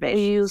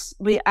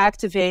 We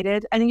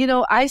activated.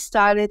 And, I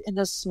started in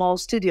a small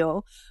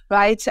studio,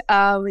 right?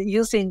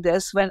 Using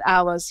this when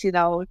I was,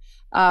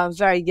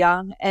 very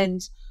young.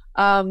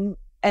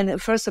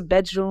 And first a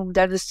bedroom,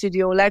 then a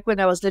studio, like when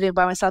I was living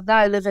by myself. Now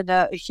I live in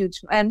a huge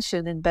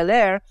mansion in Bel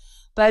Air.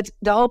 But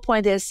the whole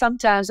point is,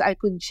 sometimes I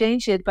couldn't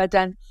change it, but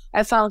then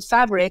I found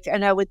fabric,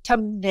 and with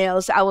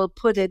thumbnails, I will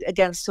put it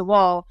against the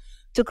wall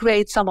to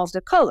create some of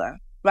the color,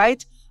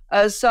 right?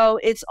 So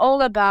it's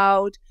all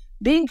about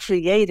being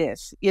creative,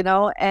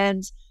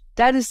 and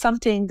that is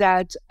something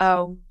that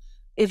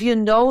if you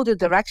know the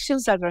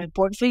directions that are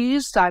important for you, you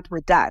start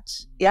with that,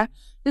 yeah?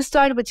 You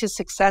start with your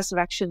success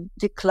direction,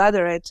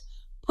 declutter it,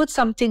 put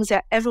some things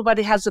that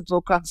everybody has a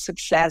book on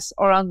success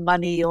or on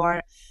money,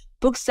 or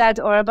books that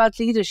are about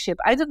leadership.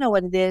 I don't know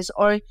what it is.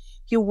 Or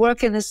you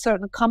work in a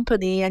certain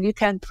company and you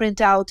can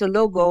print out a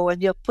logo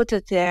and you put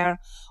it there.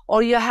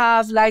 Or you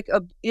have like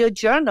your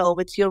journal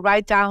with you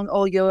write down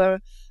all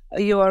your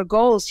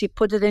goals. You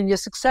put it in your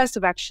success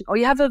direction. Or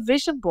you have a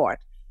vision board,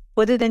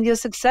 put it in your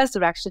success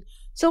direction.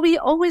 So we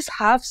always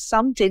have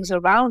some things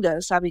around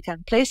us that we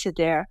can place it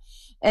there.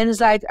 And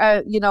it's like,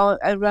 I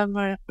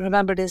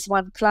remember this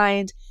one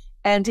client,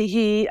 and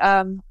he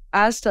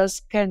asked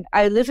us,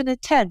 I live in a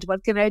tent,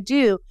 what can I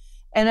do?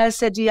 And I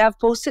said, do you have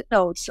Post-it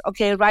notes?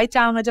 Okay, write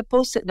down with a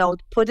Post-it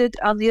note, put it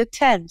on your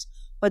tent,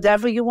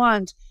 whatever you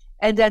want.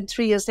 And then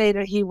 3 years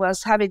later, he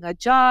was having a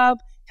job,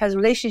 has a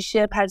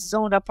relationship, has his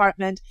own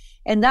apartment.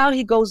 And now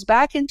he goes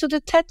back into the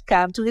tent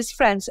camp to his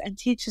friends and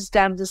teaches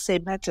them the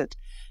same method.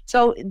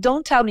 So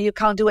don't tell me you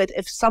can't do it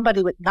if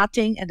somebody with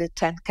nothing in the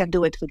tent can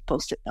do it with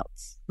Post-it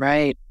notes.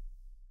 Right.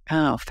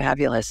 Oh,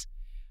 fabulous.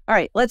 All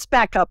right, let's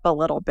back up a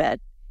little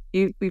bit.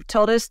 You've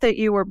told us that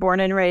you were born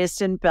and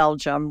raised in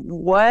Belgium.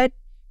 What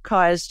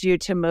caused you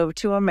to move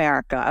to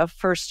America,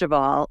 first of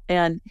all?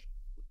 And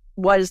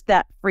was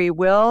that free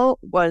will?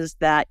 Was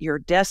that your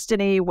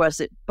destiny? Was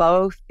it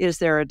both? Is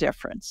there a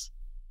difference?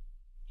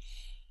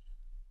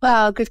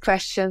 Well, good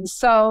question.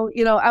 So,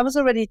 I was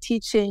already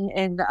teaching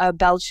in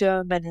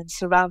Belgium and in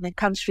surrounding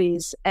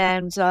countries.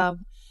 And,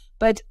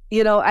 but,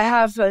 I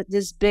have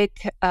this big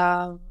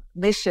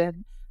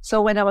mission.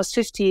 So when I was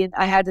 15,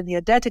 I had a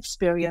near-death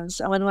experience.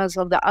 And when I was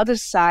on the other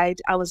side,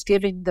 I was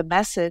giving the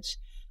message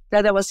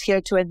that I was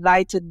here to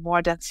enlighten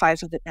more than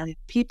 500 million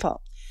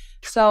people.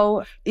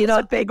 So,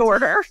 That's a big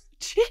order.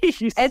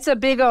 Jeez. It's a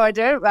big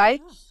order,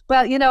 right?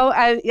 Well,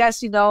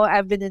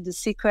 I've been in The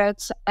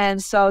Secret.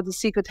 And so The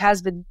Secret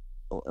has been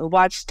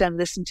watched and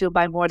listened to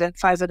by more than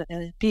 500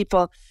 million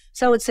people.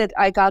 So it said,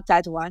 I got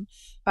that one,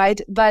 right?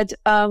 But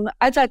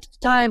at that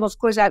time, of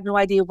course, I had no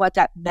idea what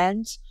that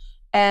meant.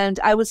 And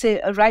I would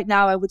say right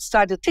now, I would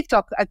start a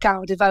TikTok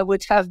account if I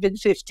would have been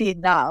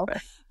 15 now,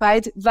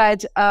 right?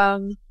 But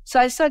so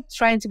I started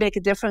trying to make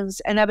a difference,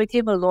 and I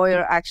became a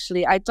lawyer,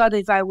 actually. I thought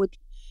if I would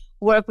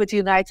work with the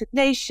United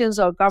Nations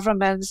or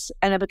governments,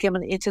 and I became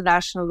an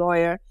international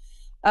lawyer.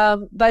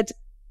 But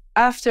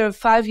after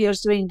 5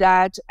 years doing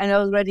that, and I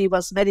already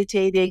was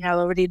meditating, I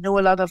already knew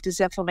a lot of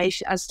this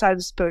information, I started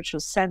a spiritual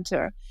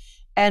center.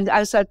 And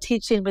I started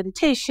teaching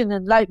meditation,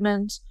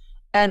 enlightenment,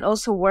 and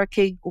also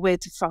working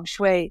with Feng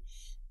Shui.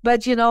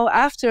 But,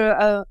 after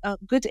a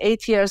good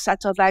 8 years, I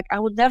thought, I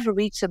would never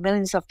reach the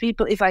millions of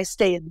people if I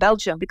stay in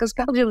Belgium, because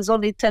Belgium is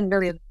only 10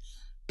 million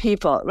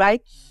people,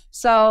 right?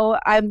 So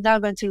I'm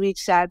not going to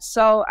reach that.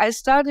 So I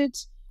started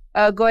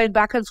going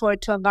back and forth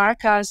to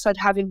America. I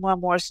started having more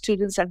and more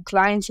students and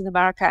clients in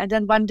America. And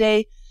then one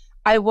day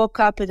I woke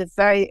up with a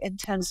very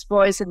intense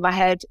voice in my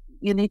head,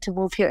 you need to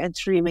move here in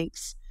 3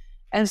 weeks.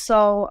 And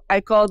so I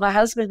called my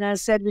husband and I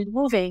said, we're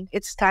moving.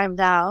 It's time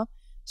now.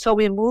 So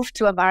we moved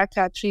to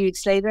America 3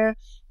 weeks later.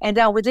 And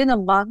then within a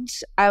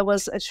month, I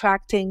was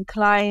attracting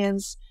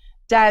clients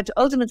that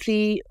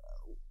ultimately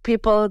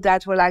people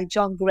that were like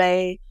John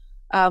Gray,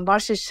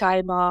 Marcia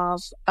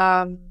Shimoff,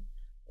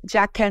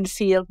 Jack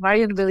Canfield,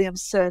 Marianne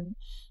Williamson.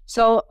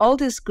 So all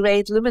these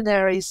great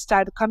luminaries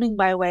started coming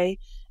my way,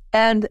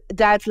 and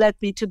that led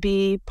me to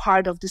be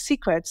part of The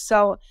Secret.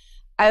 So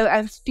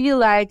I feel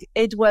like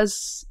it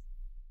was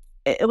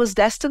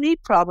destiny,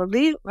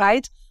 probably,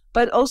 right?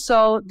 But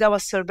also there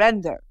was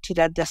surrender to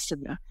that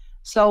destiny.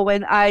 So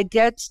when I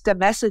get the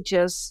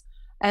messages,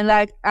 and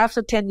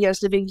after 10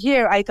 years living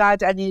here, I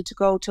needed to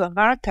go to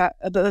America,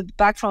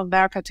 back from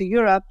America to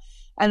Europe,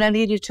 and I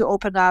needed to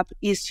open up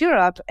East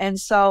Europe. And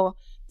so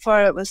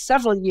for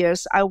several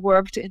years, I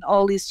worked in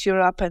all East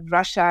Europe and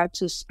Russia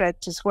to spread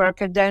this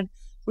work. And then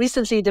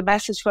recently the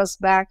message was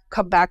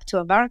come back to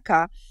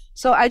America.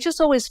 So I just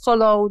always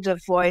followed the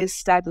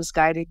voice that was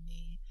guiding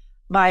me,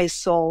 my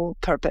soul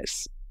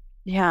purpose.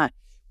 Yeah.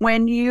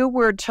 When you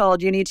were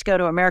told you need to go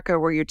to America,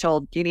 were you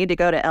told you need to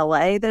go to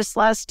LA this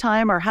last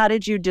time? Or how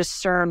did you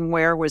discern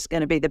where was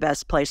going to be the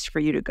best place for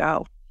you to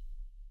go?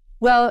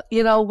 Well,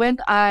 when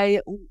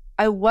I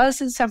was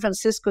in San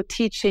Francisco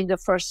teaching the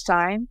first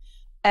time,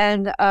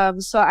 and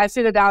so I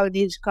figured out I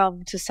needed to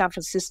come to San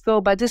Francisco.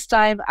 But this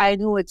time I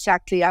knew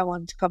exactly I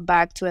wanted to come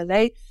back to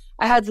LA.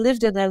 I had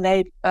lived in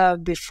LA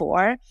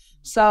before.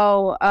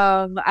 So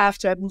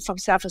after I moved from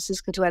San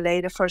Francisco to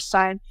LA the first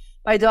time,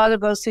 my daughter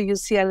goes to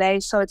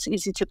UCLA, so it's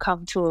easy to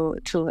come to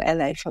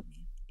LA for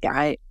me.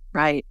 Yeah.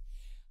 Right.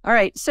 All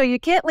right. So you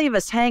can't leave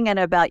us hanging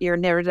about your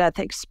near-death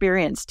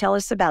experience. Tell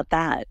us about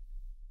that.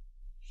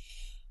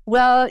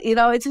 Well,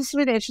 it is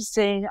really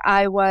interesting.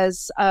 I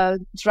was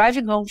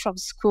driving home from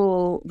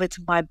school with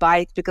my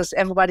bike, because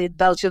everybody in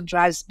Belgium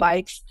drives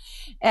bikes.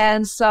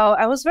 And so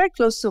I was very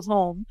close to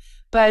home,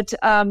 but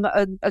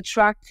a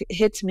truck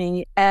hit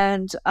me,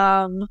 and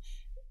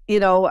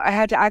I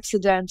had an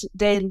accident.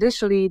 They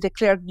literally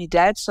declared me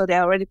dead, so they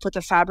already put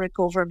a fabric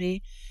over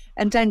me.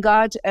 And thank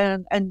God,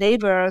 a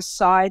neighbor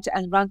saw it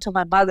and ran to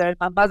my mother.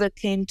 My mother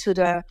came to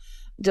the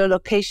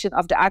location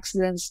of the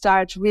accident,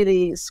 started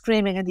really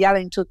screaming and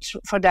yelling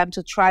for them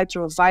to try to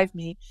revive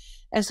me.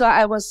 And so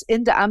I was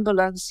in the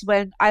ambulance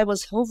when I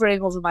was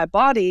hovering over my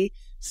body,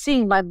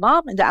 seeing my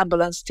mom in the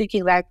ambulance,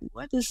 thinking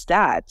what is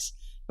that?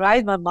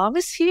 Right? My mom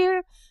is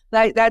here?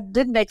 That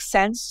didn't make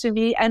sense to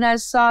me. And I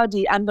saw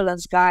the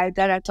ambulance guy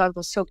that I thought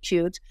was so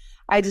cute.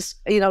 I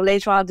just,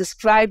 later on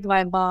described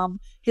my mom.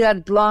 He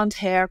had blonde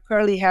hair,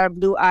 curly hair,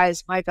 blue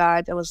eyes. My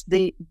God, that was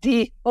the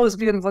most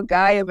beautiful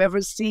guy I've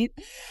ever seen.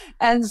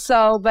 And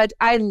so, but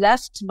I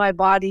left my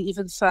body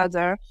even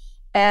further.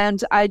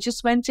 And I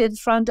just went in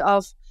front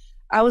of,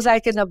 I was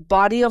in a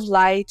body of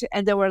light,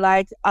 and there were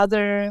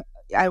other,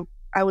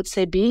 I would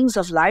say, beings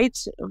of light.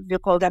 We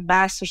call them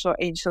masters or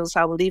angels.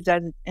 I will leave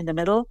that in the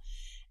middle.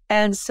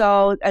 And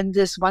so, and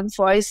this one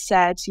voice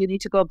said, you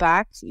need to go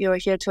back. You're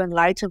here to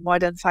enlighten more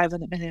than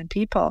 500 million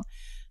people.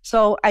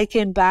 So I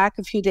came back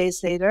a few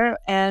days later,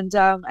 and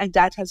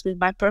that has been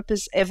my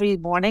purpose. Every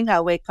morning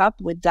I wake up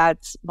with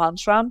that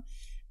mantra,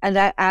 and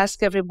I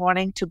ask every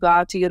morning to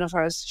God, to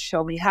universe,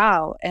 show me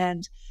how.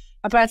 And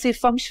apparently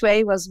Feng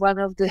Shui was one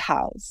of the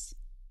hows.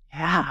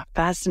 Yeah,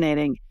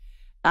 fascinating.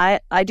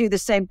 I do the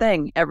same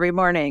thing every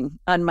morning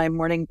on my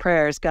morning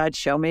prayers. God,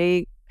 show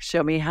me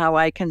how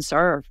I can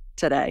serve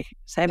today.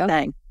 Same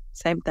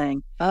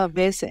thing. Oh,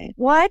 amazing.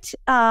 What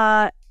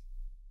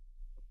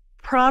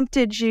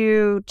prompted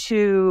you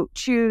to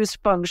choose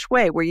Feng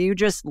Shui? Were you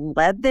just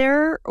led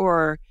there,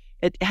 or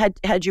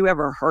had you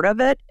ever heard of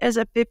it as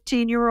a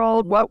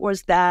 15-year-old? What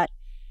was that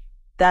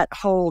that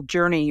whole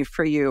journey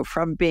for you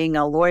from being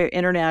a lawyer,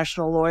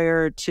 international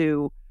lawyer,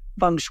 to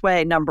Feng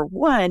Shui, number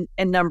one.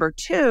 And number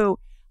two,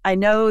 I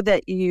know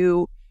that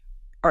you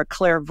are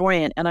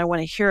clairvoyant, and I want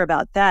to hear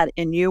about that.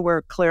 And you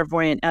were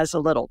clairvoyant as a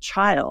little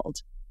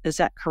child. Is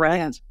that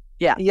correct?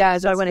 Yeah. Yeah,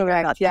 so I want to hear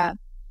about that.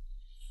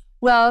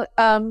 Well,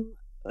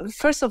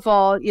 first of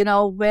all,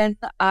 when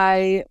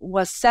I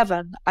was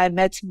 7, I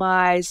met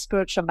my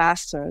spiritual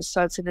master.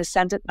 So it's an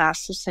ascended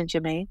master, Saint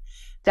Germain,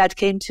 that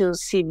came to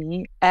see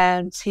me,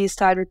 and he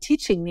started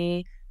teaching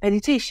me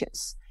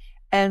meditations.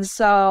 And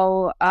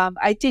so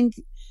I think,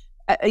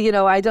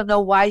 I don't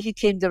know why he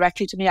came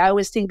directly to me. I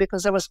always think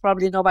because there was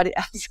probably nobody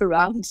else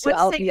around to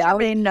help me out.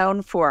 What's Saint Germain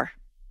known for?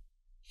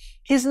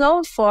 He's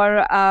known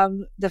for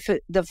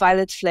the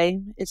violet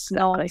flame. It's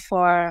known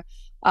for,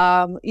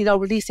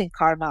 releasing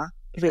karma,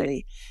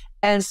 really.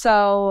 And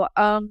so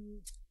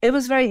it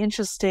was very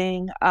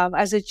interesting.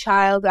 As a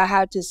child, I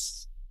had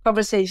these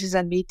conversations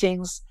and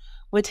meetings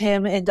with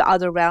him in the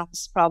other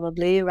realms,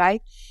 probably,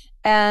 right?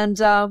 And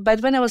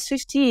but when I was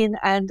 15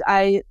 and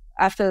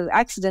after the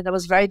accident, I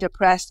was very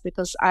depressed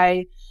because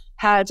I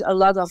had a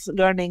lot of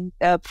learning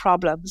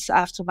problems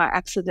after my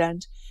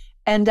accident.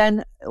 And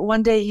then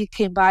one day he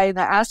came by and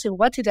I asked him,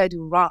 what did I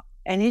do wrong?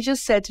 And he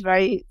just said,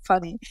 very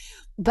funny,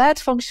 bad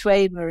Feng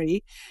Shui,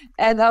 Marie.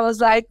 And I was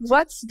like,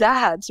 what's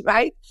that,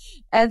 right?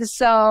 And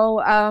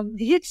so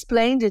he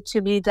explained it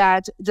to me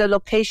that the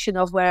location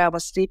of where I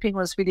was sleeping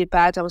was really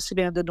bad. I was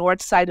sleeping on the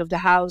north side of the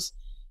house.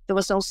 There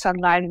was no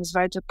sunlight. I was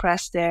very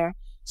depressed there.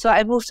 So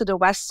I moved to the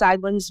west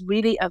side, which is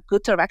really a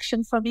good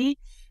direction for me.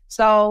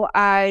 So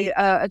I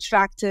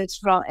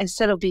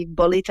instead of being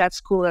bullied at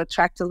school, I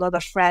attracted a lot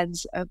of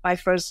friends, my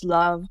first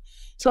love.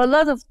 So a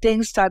lot of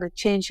things started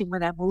changing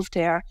when I moved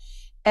there.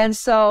 And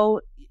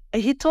so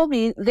he told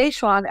me,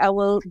 later on, I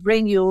will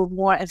bring you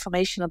more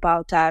information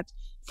about that.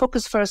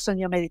 Focus first on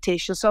your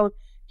meditation. So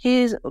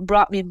he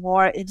brought me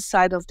more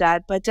inside of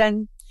that. But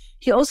then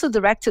he also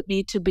directed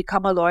me to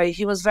become a lawyer.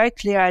 He was very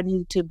clear I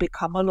needed to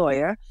become a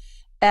lawyer.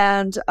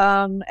 And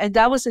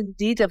that was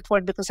indeed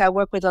important because I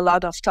work with a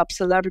lot of top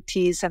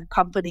celebrities and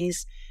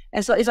companies.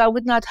 And so if I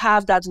would not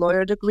have that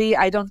lawyer degree,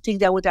 I don't think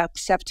they would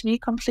accept me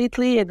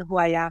completely in who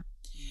I am.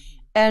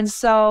 And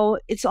so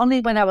it's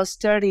only when I was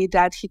 30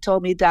 that he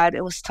told me that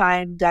it was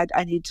time that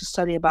I need to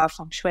study about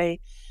Feng Shui.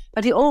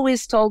 But he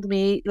always told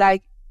me,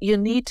 you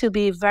need to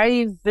be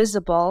very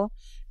visible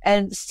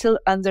and still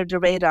under the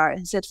radar.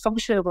 And said Feng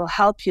Shui will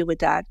help you with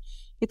that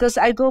because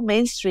I go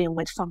mainstream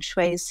with Feng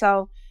Shui.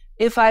 So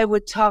if I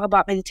would talk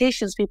about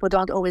meditations, people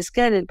don't always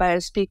get it, but I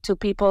speak to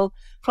people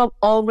from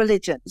all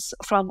religions,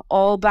 from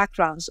all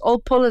backgrounds, all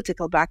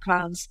political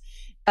backgrounds,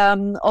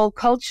 all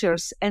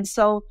cultures. And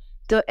so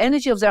the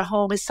energy of their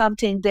home is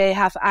something they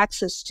have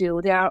access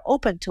to. They are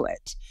open to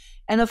it.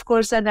 And of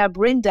course, then I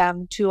bring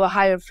them to a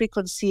higher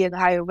frequency and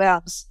higher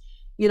realms,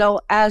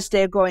 as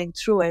they're going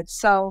through it.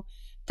 So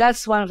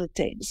that's one of the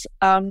things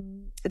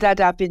that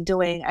I've been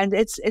doing. And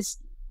it's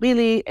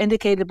really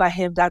indicated by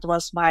him that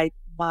was my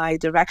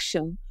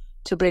direction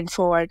to bring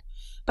forward.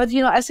 But,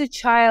 as a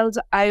child,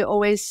 I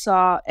always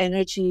saw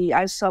energy.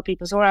 I saw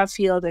people's aura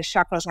field, the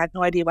chakras. I had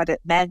no idea what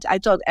it meant. I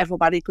thought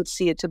everybody could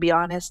see it, to be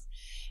honest.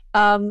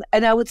 And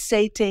I would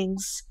say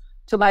things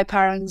to my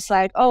parents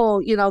like,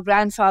 oh,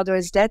 grandfather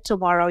is dead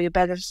tomorrow. You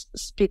better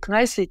speak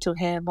nicely to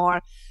him.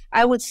 Or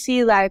I would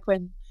see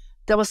when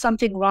there was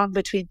something wrong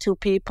between two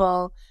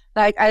people.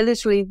 I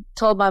literally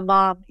told my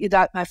mom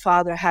that my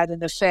father had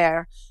an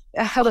affair.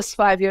 I was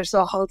 5 years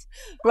old,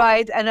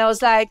 right? And I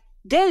was like,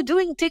 they're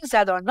doing things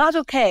that are not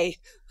okay,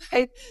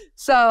 right?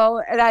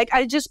 So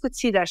I just could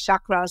see their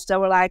chakras that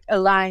were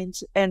aligned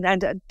and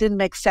it didn't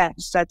make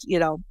sense that,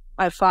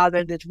 my father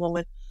and this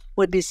woman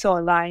would be so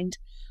aligned.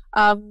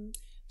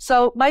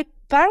 So my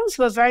parents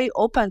were very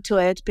open to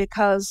it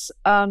because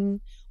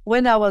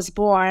when I was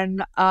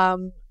born,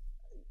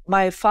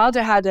 my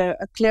father had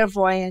a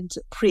clairvoyant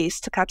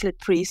priest, a Catholic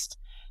priest,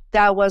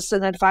 that was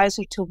an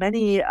advisor to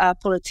many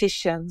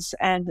politicians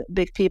and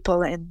big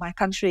people in my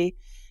country.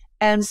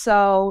 And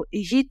so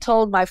he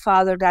told my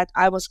father that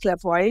I was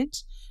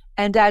clairvoyant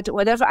and that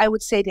whatever I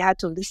would say, they had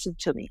to listen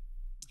to me.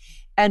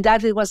 And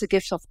that it was a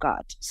gift of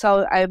God.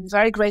 So I'm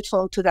very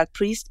grateful to that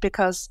priest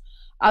because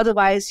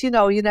otherwise, you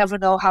never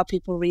know how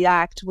people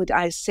react when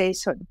I say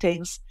certain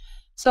things.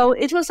 So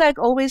it was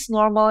always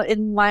normal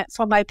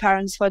for my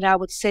parents when I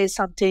would say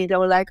something, they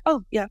were like,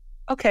 oh, yeah,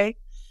 okay.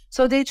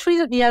 So they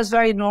treated me as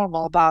very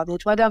normal about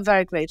it, what I'm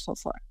very grateful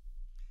for.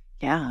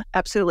 Yeah,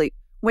 absolutely.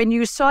 When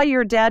you saw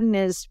your dad and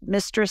his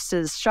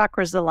mistress's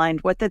chakras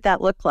aligned, what did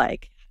that look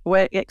like?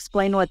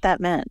 Explain what that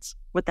meant,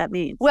 what that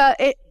means. Well,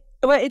 it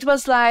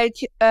was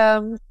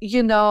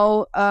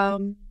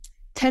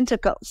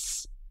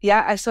tentacles.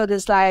 Yeah, I saw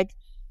this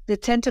the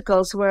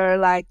tentacles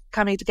were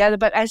coming together,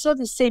 but I saw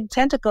the same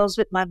tentacles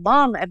with my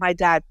mom and my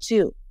dad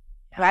too,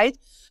 right?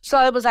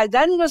 So it was that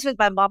it was with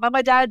my mom and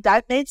my dad,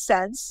 that made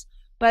sense.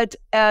 But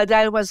that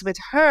it was with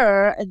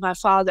her and my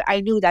father,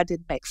 I knew that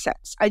didn't make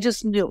sense. I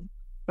just knew,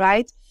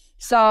 right?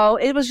 So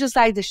it was just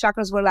the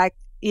chakras were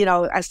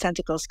as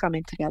tentacles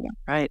coming together.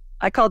 Right.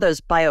 I call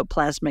those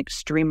bioplasmic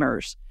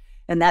streamers.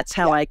 And that's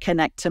how I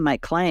connect to my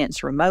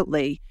clients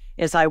remotely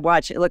is I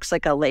watch, it looks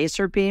like a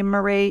laser beam,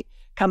 Marie,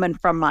 coming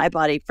from my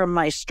body, from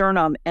my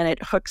sternum, and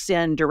it hooks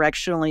in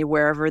directionally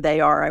wherever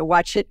they are. I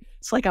watch it.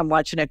 It's like I'm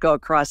watching it go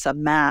across a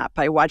map.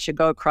 I watch it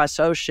go across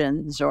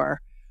oceans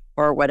or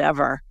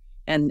whatever.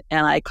 And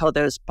I call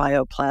those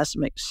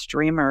bioplasmic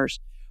streamers.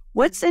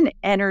 What's an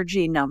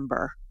energy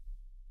number?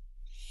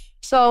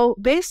 So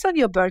based on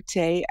your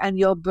birthday and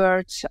your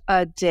birth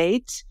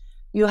date,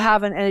 you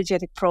have an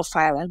energetic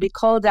profile, and we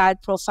call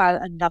that profile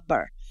a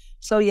number.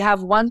 So you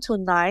have 1 to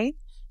 9.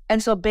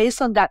 And so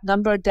based on that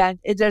number, then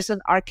there's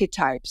an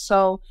archetype.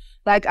 So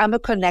like I'm a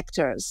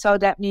connector. So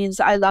that means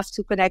I love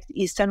to connect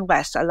East and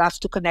West. I love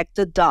to connect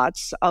the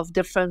dots of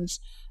different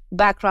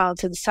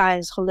backgrounds in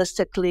science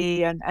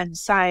holistically and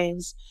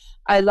science.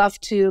 I love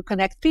to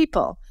connect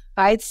people,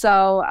 right?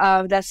 So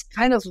that's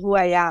kind of who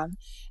I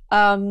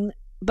am.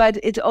 But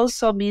it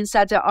also means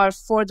that there are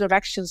 4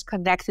 directions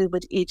connected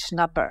with each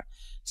number.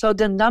 So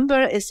the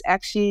number is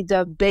actually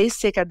the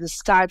basic at the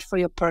start for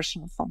your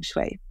personal Feng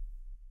Shui.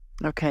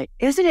 Okay.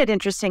 Isn't it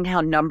interesting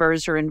how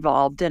numbers are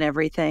involved in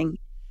everything?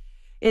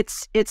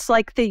 It's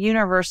like the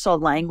universal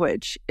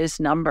language is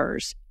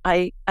numbers.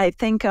 I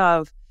think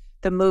of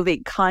the movie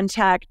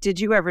Contact. Did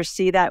you ever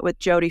see that with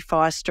Jodie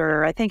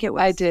Foster? I think it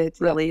was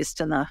released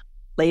in the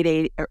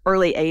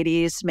early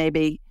 80s,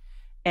 maybe.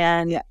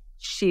 And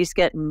she's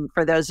getting,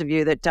 for those of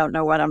you that don't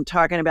know what I'm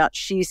talking about,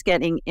 she's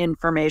getting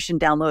information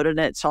downloaded, and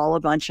it's all a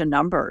bunch of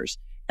numbers.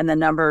 And the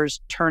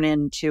numbers turn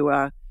into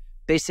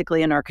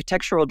basically an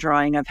architectural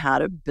drawing of how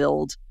to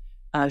build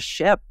a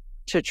ship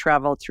to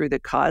travel through the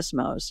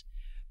cosmos.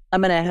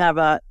 I'm going to have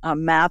a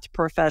math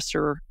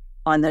professor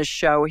on this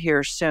show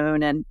here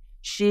soon, and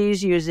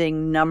she's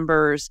using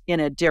numbers in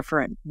a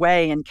different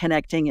way and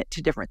connecting it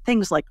to different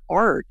things like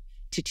art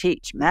to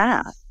teach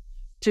math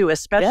to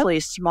especially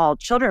small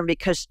children,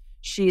 because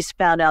she's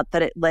found out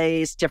that it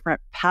lays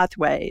different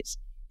pathways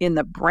in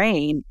the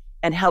brain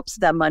and helps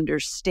them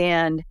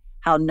understand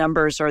how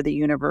numbers are the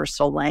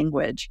universal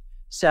language.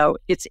 So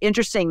it's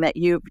interesting that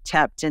you've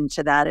tapped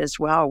into that as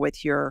well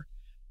with your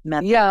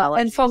methodology. Yeah,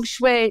 and Feng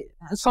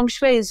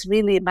Shui is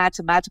really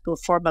mathematical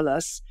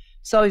formulas.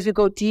 So if you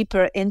go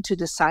deeper into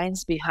the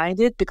science behind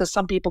it, because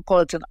some people call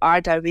it an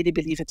art, I really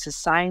believe it's a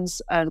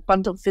science,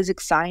 quantum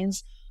physics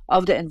science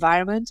of the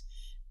environment.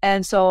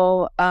 And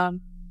so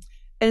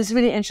and it's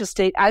really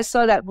interesting. I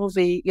saw that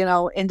movie,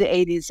 in the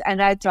 80s,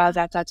 and I thought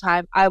at that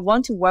time, I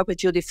want to work with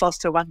Jodie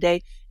Foster one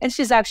day, and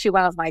she's actually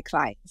one of my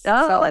clients.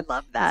 Oh, so I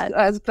love that.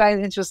 It's quite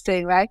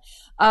interesting, right?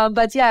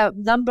 But yeah,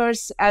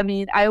 numbers,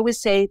 I always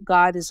say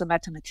God is a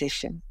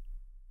mathematician.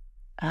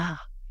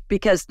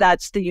 Because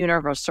that's the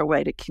universal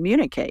way to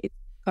communicate.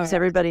 Because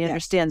everybody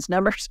understands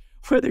numbers,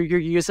 whether you're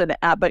using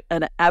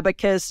an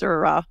abacus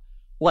or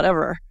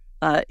whatever.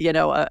 I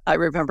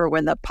remember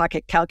when the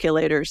pocket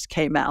calculators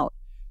came out,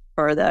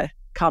 or the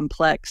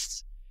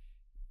complex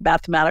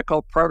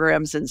mathematical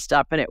programs and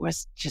stuff, and it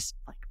was just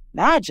like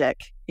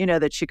magic,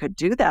 that you could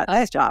do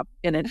that stuff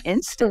in an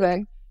instant.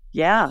 Okay.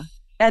 Yeah.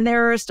 And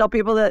there are still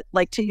people that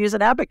like to use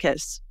an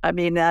abacus.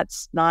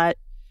 That's not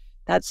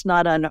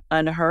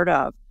unheard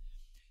of.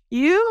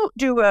 You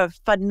do a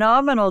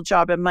phenomenal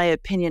job, in my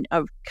opinion,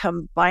 of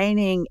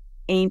combining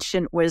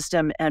ancient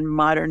wisdom and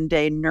modern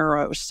day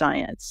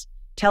neuroscience.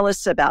 Tell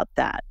us about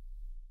that.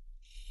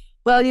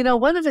 Well,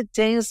 one of the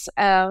things,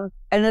 and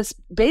it's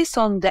based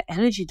on the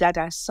energy that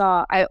I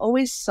saw, I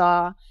always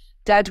saw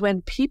that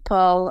when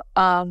people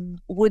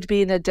would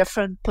be in a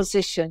different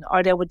position,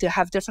 or they would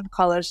have different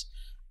colors,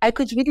 I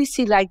could really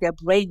see like their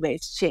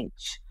brainwaves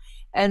change.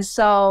 And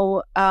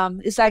so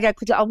it's like I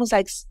could almost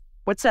like...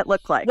 What's that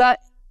look like? Well,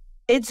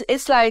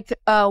 it's like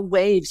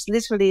waves,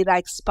 literally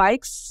like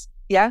spikes.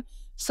 Yeah.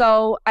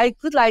 So I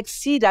could like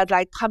see that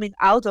like coming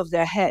out of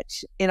their head.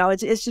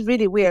 It's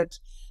really weird.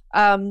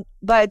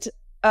 But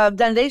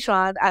then later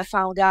on, I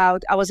found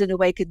out I was in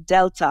awakened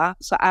delta.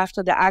 So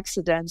after the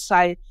accidents,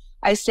 I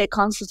stay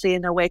constantly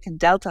in awakened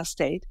delta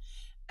state.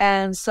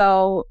 And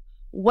so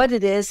what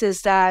it is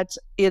that,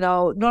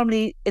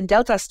 normally in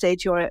delta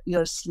state, you're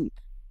asleep.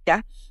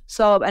 Yeah.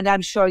 So, and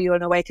I'm sure you're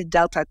in awakened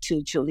delta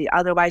too, Julie.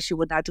 Otherwise, you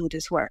would not do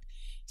this work.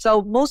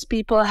 So most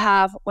people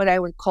have what I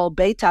would call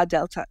beta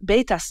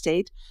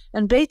state.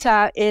 And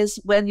beta is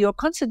when you're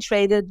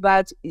concentrated,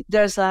 but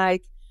it's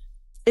like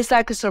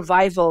a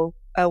survival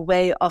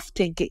way of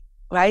thinking,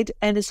 right?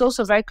 And it's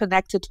also very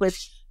connected with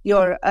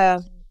your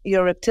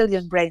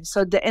reptilian brain.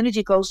 So the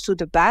energy goes to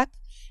the back,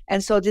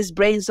 and so these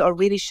brains are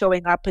really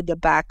showing up in the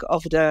back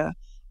of the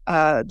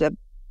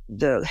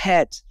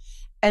head.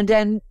 And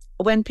then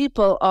when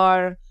people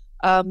are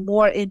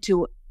more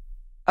into,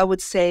 I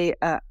would say,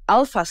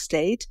 alpha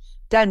state,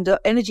 then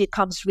the energy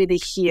comes really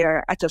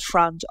here at the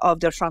front of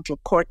the frontal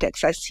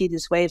cortex. I see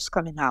these waves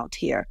coming out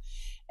here.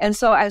 And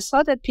so I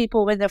saw that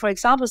people, when they're, for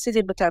example,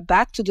 sitting with their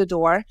back to the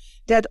door,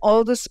 that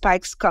all the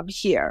spikes come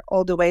here,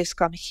 all the waves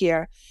come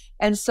here.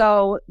 And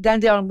so then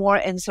they are more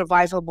in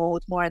survival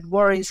mode, more in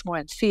worries, more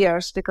in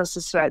fears, because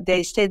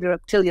they stay in the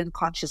reptilian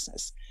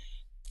consciousness.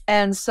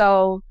 And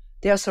so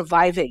they're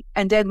surviving.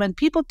 And then when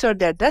people turn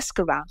their desk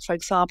around, for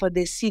example,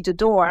 they see the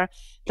door,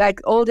 like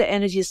all the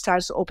energy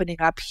starts opening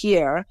up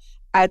here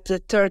at the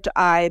third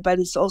eye, but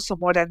it's also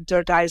more than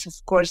third eye. Is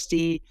of course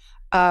the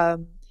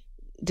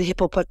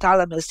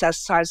hippopotamus that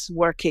starts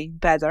working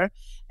better.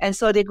 And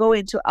so they go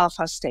into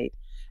alpha state.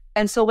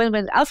 And so when we're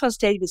in alpha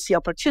state, we see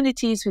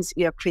opportunities,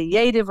 we are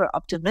creative, we're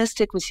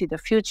optimistic, we see the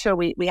future,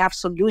 we have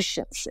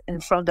solutions in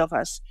front of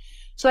us.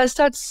 So I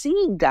start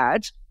seeing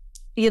that,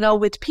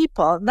 with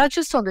people, not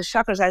just on the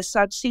chakras, I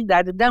start seeing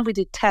that. And then we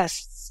did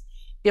tests,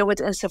 with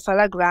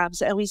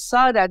encephalograms. And we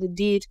saw that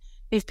indeed,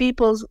 if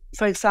people,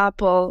 for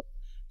example,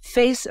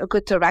 face a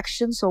good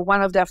direction, so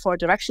one of their 4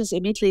 directions,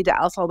 immediately the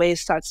alpha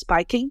waves start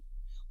spiking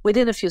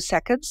within a few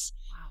seconds.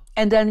 Wow.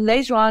 And then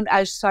later on,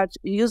 I start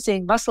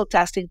using muscle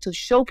testing to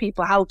show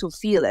people how to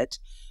feel it,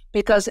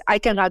 because I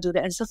cannot do the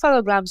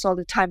encephalograms all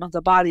the time on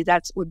the body.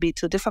 That would be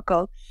too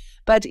difficult.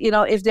 But,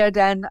 if they're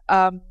then,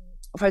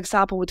 for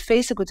example, would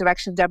face a good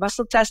direction, their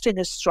muscle testing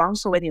is strong.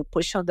 So when you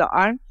push on the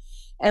arm,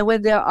 and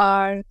when they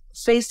are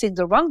facing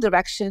the wrong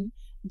direction,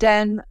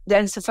 then the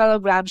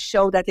encephalograms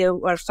show that they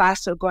were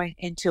faster going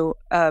into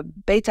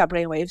beta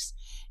brainwaves,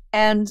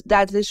 and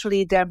that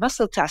literally their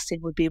muscle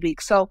testing would be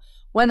weak. So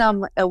when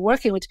I'm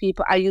working with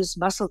people, I use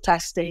muscle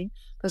testing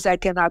because I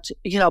cannot,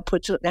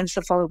 put an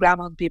encephalogram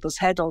on people's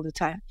head all the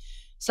time.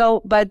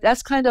 So, but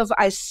that's kind of,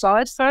 I saw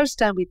it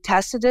first and we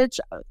tested it,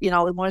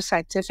 more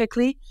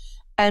scientifically.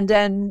 And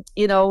then,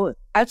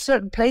 at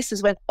certain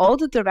places when all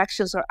the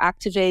directions are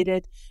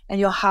activated and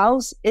your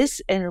house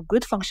is in a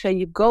good feng shui,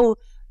 you go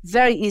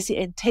very easy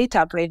in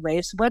theta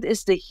brainwaves. What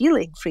is the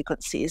healing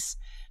frequencies?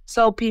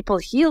 So people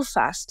heal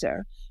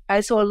faster.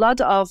 Right? So a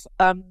lot of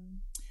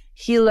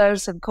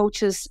healers and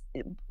coaches,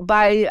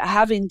 by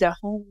having their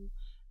home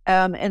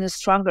in a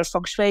stronger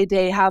feng shui,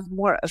 they have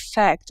more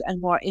effect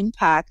and more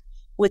impact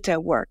with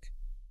their work.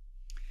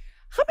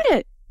 I'm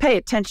going to pay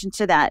attention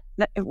to that.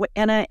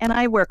 And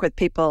I work with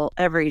people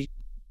every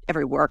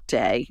work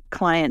day,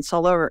 clients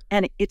all over.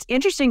 And it's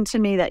interesting to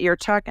me that you're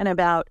talking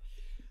about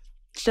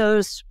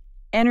those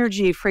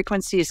energy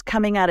frequencies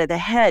coming out of the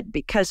head,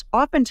 because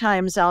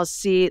oftentimes I'll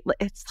see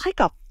it's like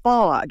a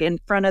fog in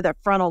front of the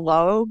frontal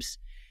lobes.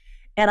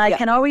 And I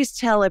can always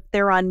tell if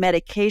they're on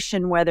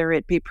medication, whether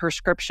it be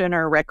prescription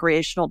or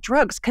recreational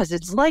drugs, because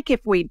it's like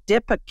if we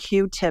dip a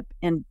Q-tip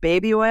in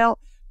baby oil,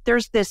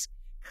 there's this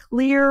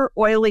clear,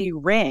 oily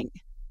ring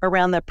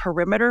around the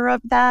perimeter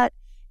of that.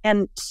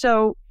 And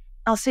so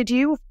I'll say, do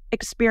you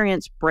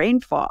experience brain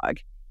fog?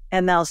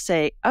 And they'll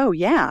say, oh,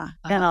 yeah.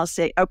 Uh-huh. And I'll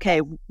say, okay,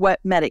 what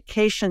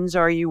medications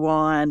are you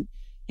on?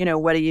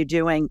 What are you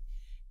doing?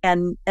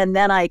 And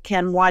then I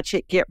can watch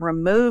it get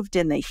removed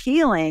in the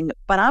healing.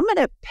 But I'm going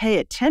to pay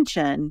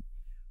attention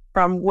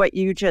from what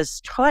you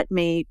just taught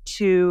me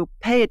to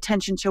pay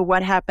attention to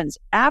what happens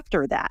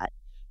after that.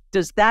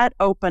 Does that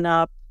open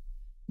up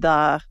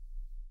the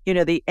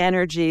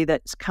energy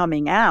that's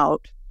coming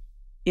out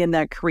in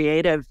the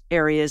creative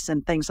areas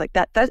and things like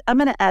that? I'm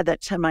going to add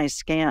that to my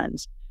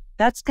scans.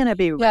 That's going to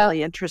be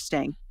really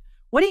interesting.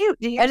 What do you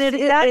and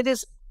it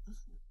is.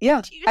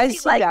 Yeah, I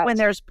see like that. When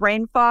there's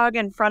brain fog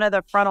in front of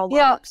the frontal lobes.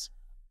 Yeah.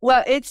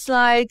 Well, it's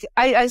like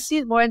I see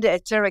it more in the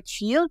etheric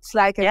field. It's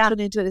like I turn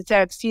into the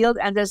etheric field,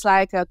 and there's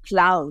like a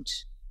cloud.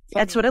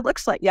 That's what it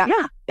looks like. Yeah,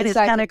 it is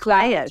like kind of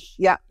grayish.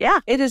 Yeah,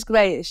 it is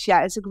grayish.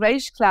 Yeah, it's a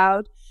grayish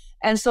cloud,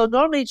 and so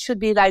normally it should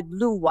be like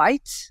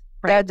blue-white.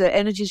 Right. The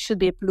energy should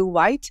be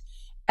blue-white,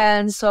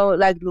 and so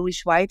like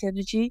bluish-white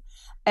energy.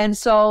 And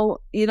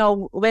so,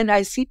 when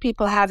I see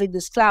people having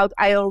this cloud,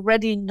 I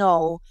already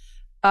know,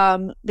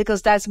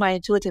 because that's my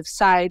intuitive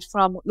side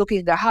from looking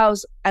at their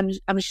house,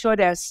 I'm sure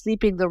they're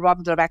sleeping the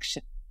wrong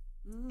direction.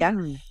 Yeah.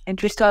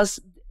 And because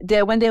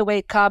when they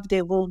wake up,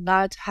 they will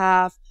not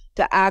have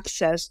the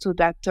access to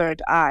that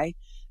third eye.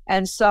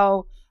 And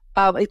so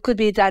it could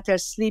be that they're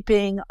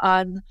sleeping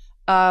on,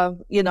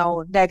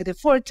 negative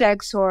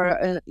vortex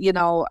or,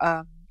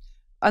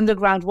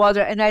 underground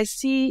water. And I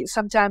see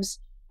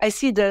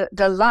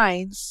the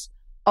lines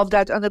of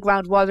that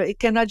underground water. It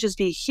cannot just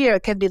be here.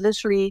 It can be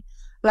literally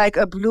like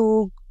a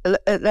blue,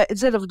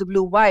 instead of the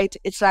blue-white,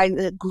 it's like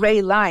a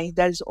gray line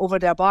that is over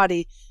their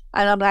body.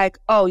 And I'm like,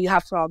 oh, you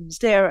have problems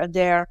there and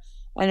there.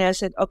 And I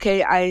said,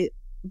 okay,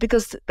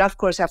 because of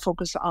course I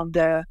focus on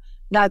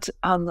not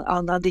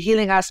on the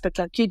healing aspect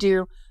like you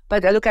do,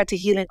 but I look at the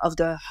healing of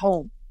the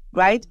home,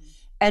 right? Mm-hmm.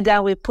 And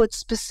then we put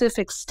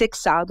specific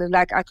sticks out, and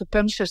like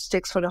acupuncture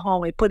sticks for the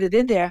home, we put it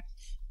in there.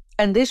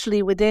 And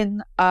literally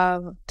within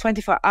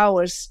 24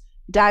 hours,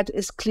 that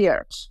is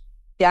cleared.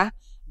 Yeah.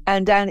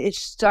 And then it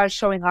starts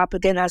showing up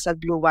again as a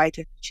blue-white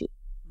energy.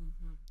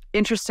 Mm-hmm.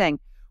 Interesting.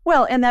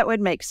 Well, and that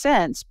would make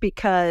sense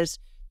because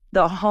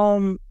the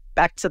home,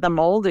 back to the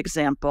mold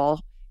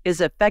example, is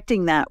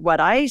affecting that.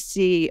 What I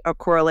see a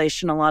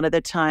correlation a lot of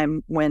the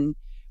time when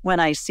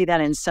I see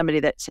that in somebody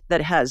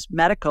that has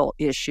medical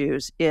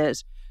issues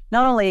is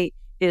not only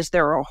is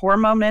there a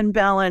hormone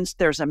imbalance,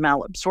 there's a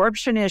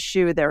malabsorption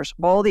issue, there's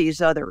all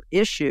these other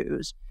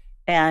issues.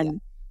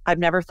 And I've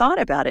never thought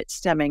about it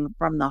stemming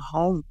from the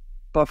home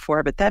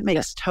before, but that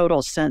makes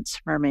total sense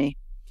for me.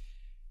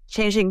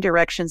 Changing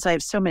directions, I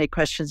have so many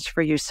questions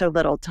for you, so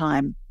little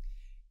time.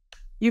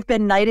 You've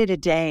been knighted a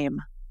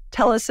dame.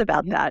 Tell us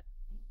about that.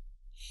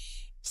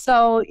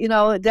 So,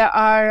 there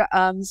are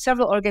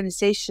several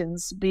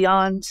organizations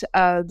beyond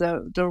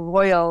the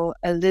royal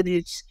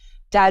lineage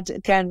that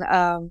can,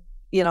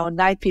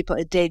 knight people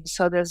a dame.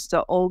 So there's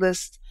the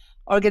oldest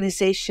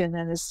organization,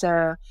 and it's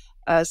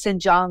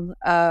St. John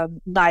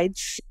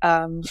Knights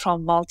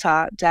from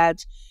Malta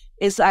that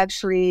is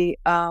actually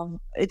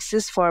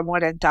exists for more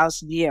than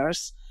 1,000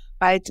 years,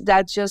 right?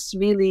 That just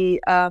really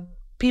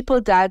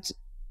people that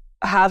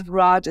have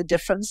brought a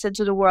difference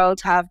into the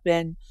world, have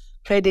been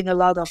creating a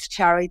lot of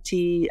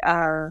charity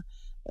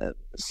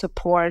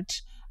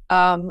support.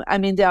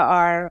 There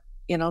are,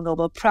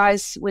 Nobel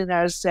Prize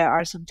winners. There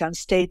are sometimes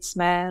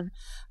statesmen,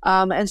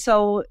 and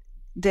so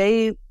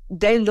they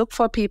look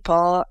for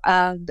people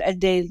and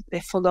they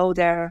follow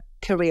their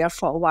career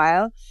for a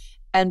while,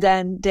 and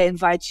then they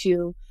invite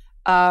you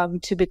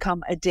to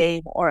become a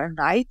dame or a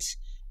knight.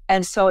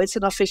 And so it's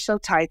an official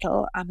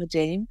title. I'm a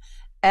dame,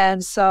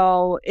 and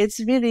so it's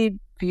really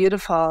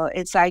beautiful.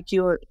 It's like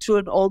you're through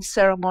an old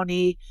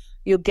ceremony.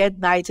 You get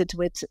knighted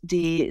with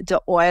the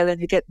oil, and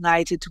you get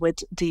knighted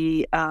with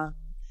the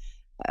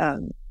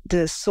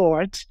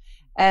sword.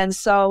 And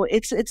so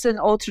it's an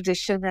old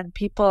tradition, and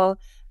people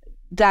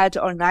that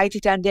are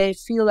knighted, and they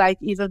feel like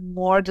even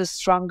more the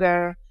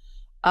stronger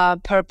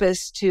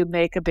purpose to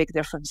make a big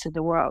difference in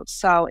the world.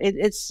 So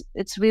it's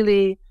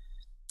really,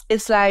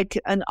 it's like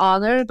an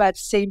honor, but at the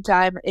same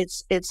time,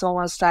 it's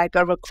almost like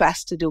a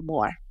request to do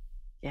more.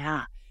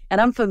 Yeah. And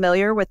I'm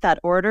familiar with that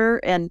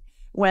order. And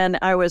when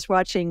I was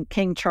watching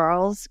King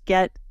Charles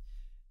get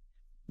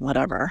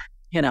whatever,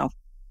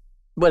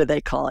 what do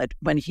they call it?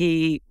 When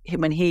he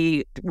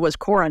was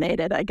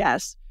coronated, I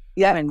guess.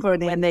 Yeah,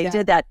 when they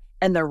did that,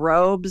 and the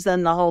robes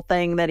and the whole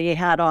thing that he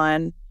had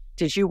on.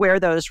 Did you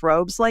wear those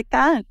robes like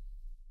that?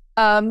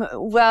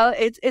 Well,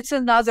 it's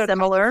another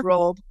similar kind of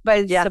robe, but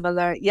it's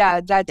similar.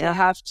 Yeah, that you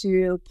have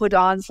to put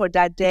on for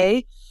that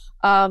day.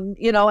 And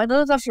a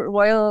lot of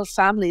royal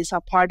families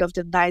are part of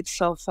the Knights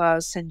of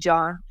St.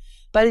 John,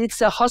 but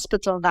it's a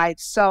hospital knight.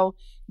 So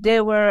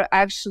they were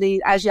actually,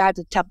 as you had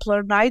the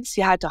Templar Knights,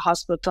 you had the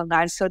hospital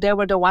knights. So they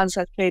were the ones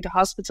that created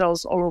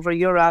hospitals all over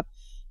Europe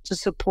to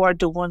support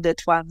the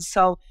wounded ones.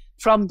 So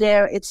from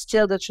there, it's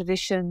still the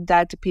tradition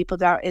that the people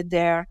that are in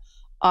there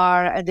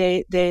are, and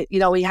they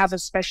we have a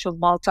special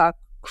Malta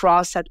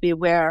cross that we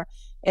wear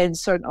in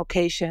certain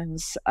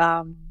occasions.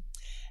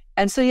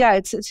 And so,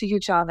 it's a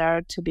huge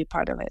honor to be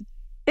part of it.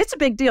 It's a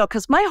big deal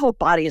because my whole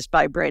body is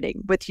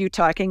vibrating with you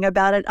talking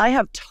about it. I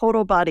have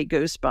total body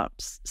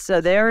goosebumps.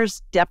 So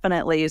there's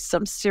definitely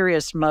some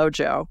serious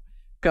mojo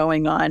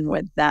going on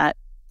with that.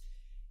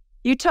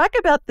 You talk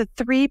about the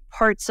 3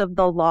 parts of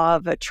the law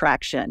of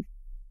attraction.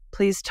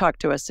 Please talk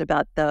to us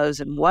about those,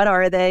 and what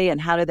are they and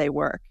how do they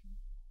work?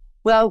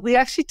 Well, we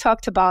actually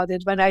talked about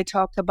it when I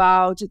talked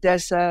about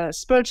there's a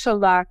spiritual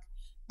luck,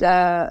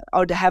 the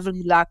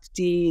heavenly luck,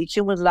 the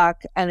human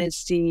luck, and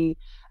it's the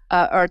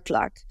earth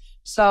luck.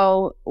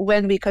 So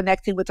when we're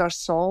connecting with our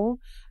soul,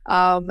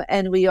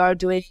 and we are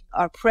doing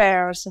our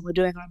prayers and we're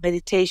doing our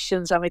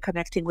meditations and we're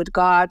connecting with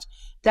God,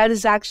 that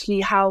is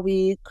actually how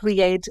we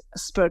create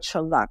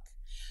spiritual luck.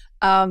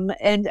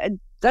 And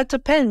that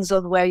depends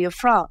on where you're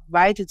from,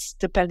 right? It's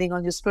depending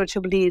on your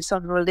spiritual beliefs,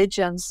 on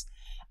religions.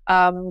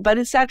 But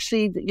it's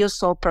actually your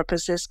soul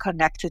purpose is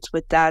connected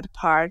with that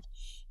part.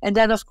 And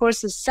then, of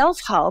course, the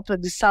self-help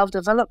and the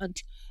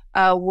self-development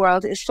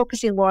world is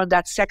focusing more on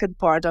that second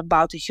part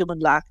about the human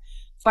luck,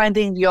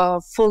 finding your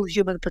full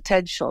human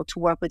potential, to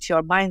work with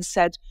your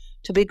mindset,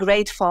 to be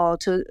grateful,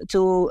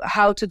 to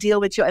how to deal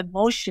with your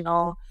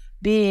emotional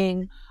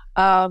being,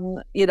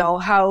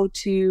 how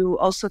to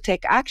also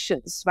take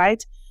actions,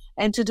 right?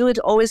 And to do it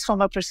always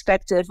from a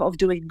perspective of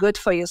doing good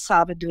for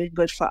yourself and doing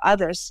good for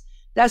others.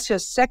 That's your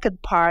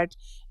second part.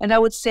 And I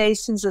would say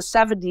since the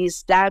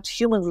 70s, that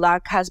human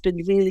luck has been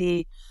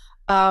really,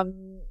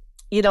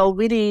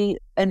 really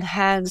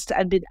enhanced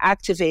and been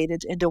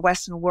activated in the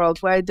Western world,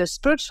 where the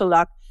spiritual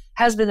luck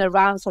has been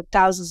around for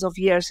thousands of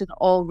years in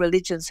all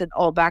religions and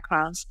all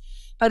backgrounds.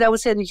 But I would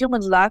say the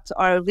human luck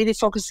are really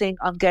focusing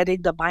on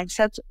getting the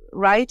mindset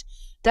right.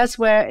 That's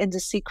where in The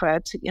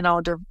Secret,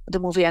 the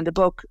movie and the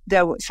book,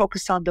 they were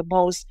focused on the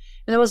most.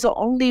 And it was the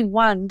only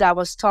one that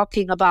was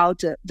talking about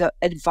the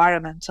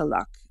environmental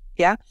luck.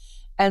 Yeah.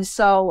 And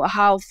so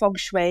how Feng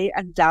Shui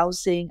and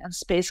dowsing and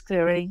space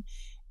clearing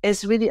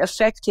is really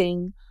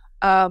affecting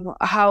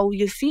how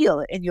you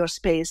feel in your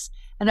space.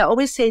 And I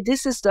always say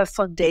this is the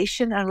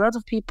foundation. And a lot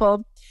of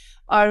people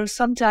are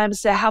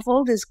sometimes, they have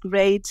all these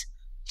great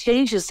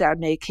changes they're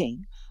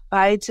making,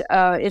 right?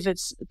 If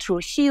it's through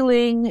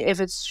healing,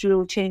 if it's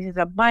through changing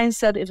their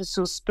mindset, if it's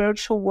through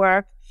spiritual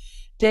work,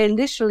 they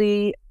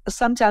literally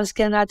sometimes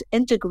cannot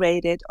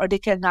integrate it, or they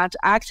cannot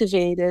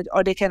activate it,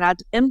 or they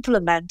cannot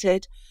implement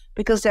it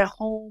because their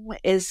home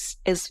is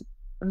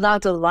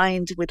not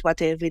aligned with what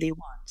they really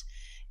want.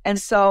 And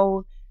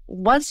so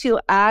once you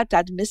add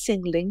that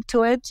missing link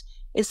to it,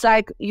 it's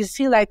like you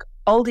feel like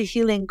all the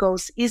healing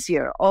goes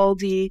easier, all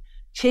the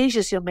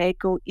changes you make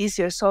go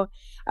easier. So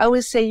I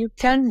always say you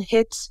can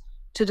hit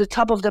to the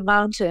top of the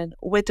mountain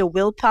with the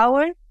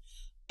willpower,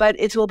 but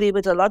it will be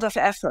with a lot of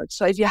effort.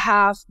 So if you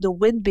have the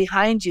wind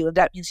behind you,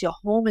 that means your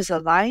home is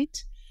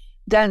aligned,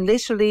 then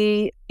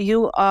literally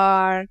you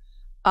are,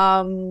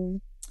 I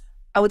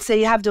would say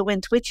you have the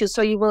wind with you.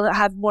 So you will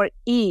have more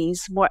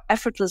ease, more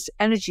effortless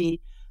energy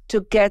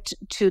to get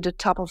to the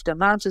top of the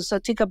mountain. So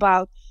think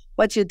about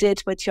what you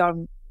did with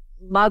your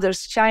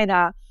mother's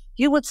china.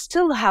 You would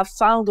still have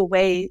found a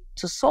way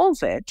to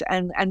solve it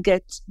and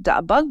get the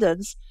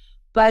abundance,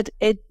 but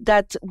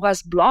that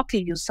was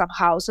blocking you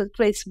somehow. So it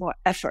creates more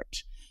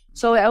effort.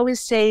 So I always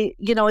say,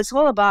 it's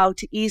all about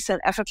ease and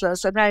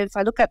effortless. And if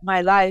I look at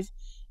my life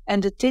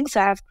and the things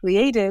I have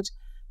created,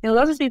 a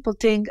lot of people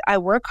think I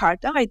work hard.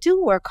 No, I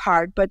do work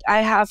hard, but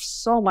I have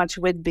so much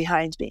wind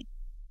behind me.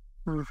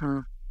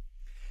 Mm-hmm.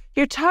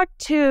 You talked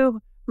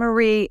to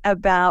Marie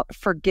about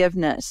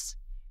forgiveness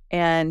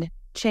and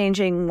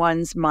changing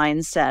one's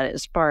mindset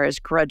as far as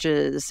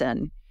grudges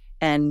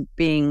and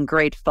being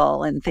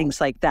grateful and things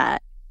like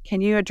that.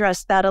 Can you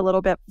address that a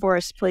little bit for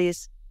us,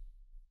 please?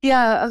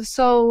 Yeah.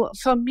 So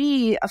for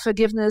me,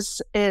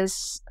 forgiveness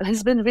has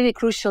been really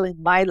crucial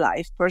in my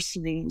life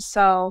personally.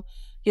 So,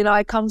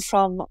 I come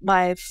from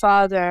my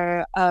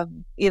father,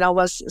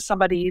 was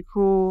somebody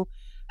who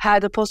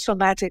had a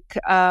post-traumatic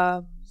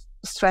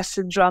stress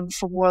syndrome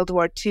from World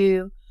War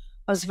II,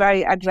 was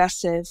very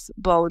aggressive,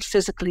 both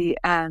physically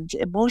and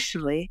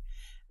emotionally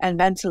and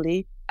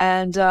mentally.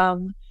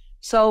 And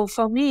so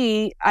for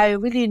me, I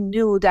really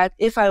knew that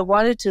if I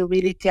wanted to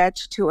really get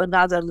to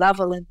another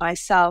level in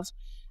myself,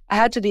 I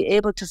had to be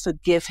able to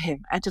forgive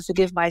him and to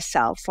forgive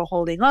myself for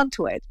holding on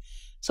to it.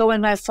 So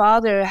when my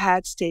father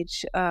had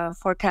stage 4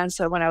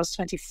 cancer when I was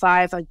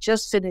 25, I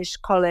just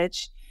finished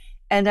college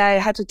and I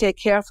had to take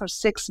care for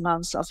 6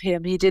 months of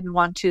him. He didn't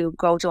want to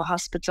go to a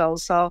hospital.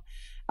 So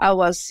I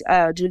was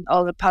doing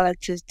all the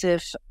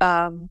palliative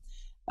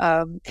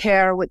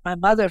care with my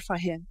mother for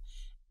him.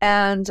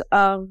 And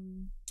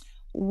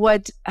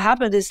what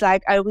happened is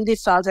I really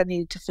felt I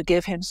needed to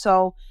forgive him.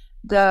 So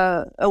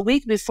a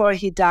week before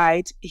he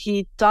died,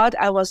 he thought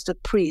I was the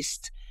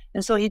priest.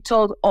 And so he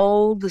told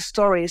all the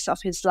stories of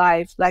his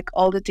life, like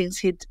all the things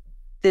he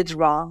did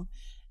wrong.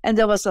 And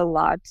there was a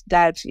lot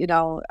that,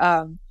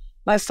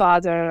 my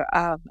father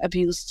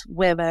abused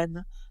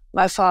women.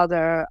 My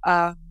father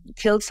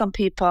killed some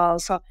people.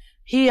 So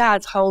he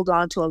had held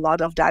on to a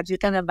lot of that. You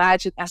can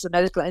imagine as a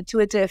medical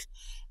intuitive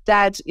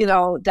that,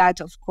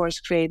 that of course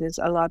created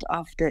a lot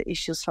of the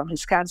issues from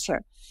his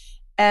cancer.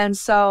 And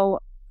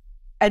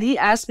he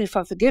asked me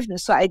for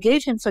forgiveness. So I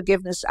gave him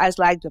forgiveness as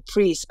like the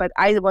priest, but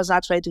I was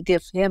not ready to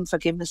give him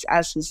forgiveness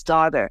as his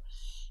daughter.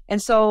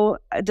 And so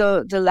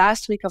the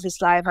last week of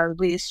his life, I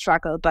really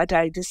struggled, but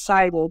I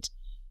decided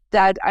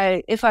that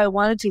if I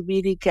wanted to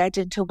really get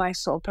into my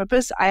soul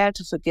purpose, I had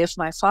to forgive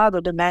my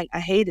father, the man I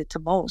hated the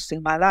most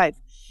in my life.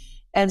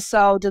 And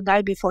so the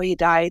night before he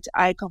died,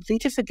 I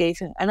completely forgave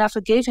him. And I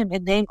forgave him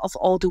in the name of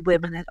all the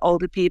women and all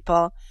the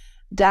people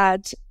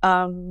that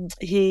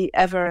he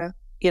ever,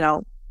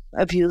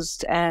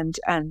 abused and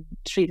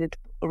treated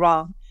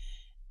wrong.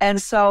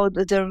 And so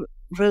the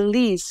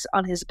release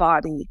on his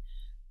body,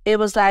 it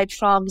was like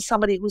from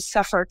somebody who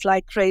suffered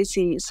like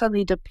crazy,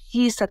 suddenly the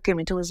peace that came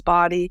into his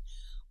body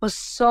was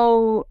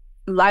so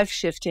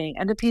life-shifting,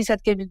 and the peace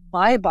that came in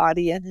my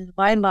body and in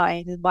my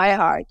mind, in my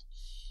heart.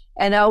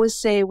 And I always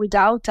say,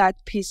 without that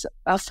piece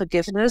of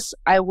forgiveness,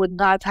 I would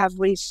not have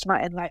reached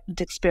my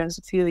enlightenment experience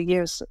a few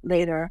years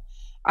later.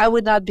 I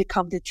would not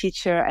become the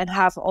teacher and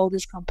have all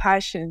this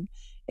compassion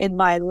in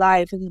my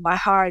life and in my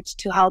heart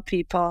to help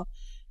people,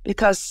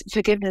 because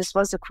forgiveness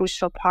was a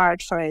crucial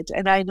part for it.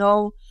 And I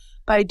know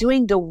by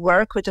doing the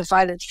work with the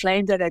violet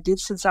flame that I did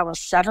since I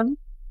was 7,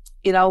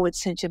 with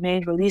Saint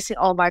Germain, releasing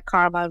all my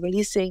karma,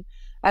 releasing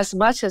as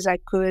much as I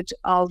could,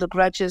 all the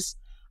grudges,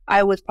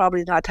 I would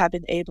probably not have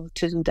been able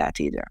to do that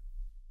either.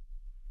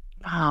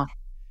 Wow.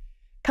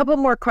 Couple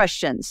more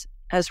questions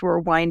as we're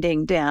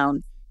winding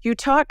down. You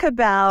talk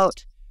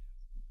about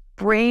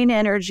brain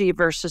energy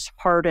versus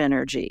heart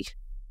energy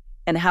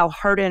and how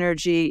heart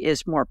energy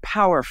is more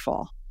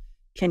powerful.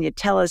 Can you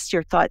tell us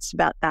your thoughts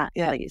about that,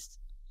 please?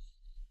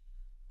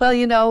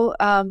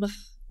 Well,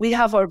 we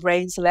have our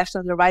brains, the left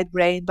and the right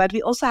brain, but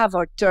we also have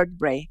our third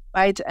brain,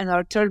 right? And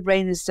our third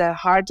brain is the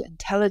heart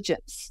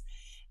intelligence.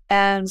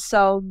 And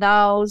so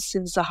now,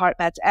 since the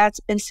HeartMath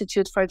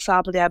Institute, for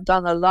example, they have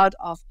done a lot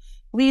of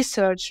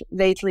research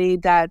lately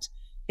that,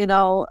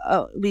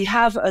 we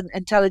have an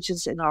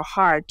intelligence in our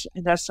heart.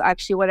 And that's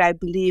actually what I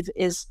believe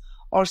is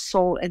our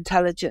soul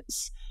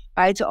intelligence,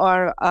 right?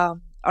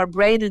 Our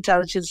brain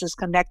intelligence is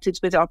connected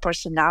with our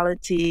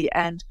personality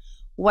and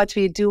what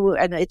we do,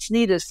 and it's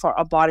needed for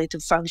our body to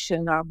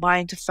function, our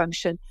mind to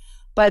function.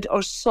 But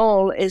our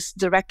soul is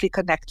directly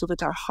connected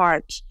with our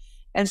heart.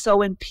 And so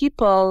when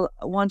people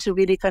want to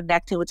really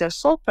connect with their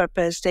soul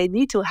purpose, they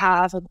need to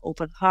have an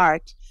open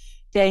heart.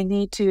 They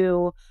need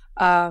to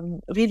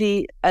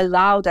really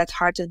allow that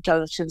heart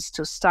intelligence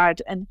to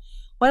start. And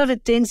one of the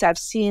things I've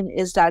seen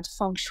is that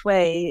Feng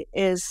Shui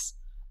is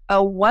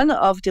one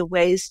of the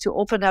ways to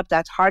open up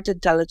that heart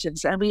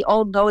intelligence. And we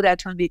all know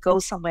that when we go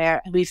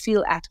somewhere and we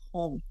feel at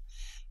home,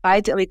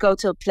 right? And we go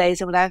to a place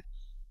and we're like,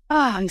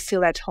 I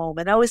feel at home.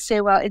 And I always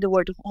say, well, in the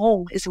word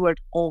home is the word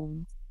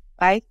om,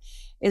 right?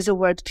 Is the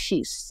word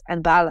peace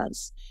and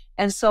balance.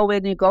 And so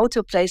when you go to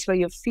a place where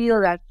you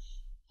feel that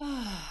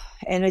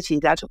energy,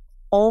 that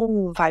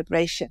om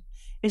vibration,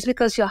 it's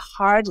because your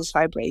heart is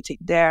vibrating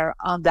there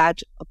on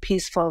that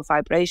peaceful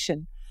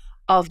vibration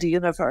of the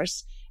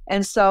universe.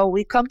 And so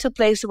we come to a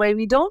place where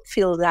we don't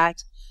feel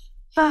that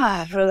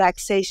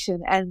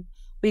relaxation, and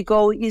we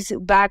go easy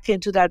back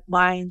into that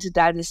mind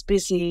that is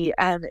busy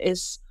and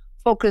is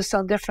focused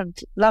on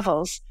different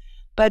levels.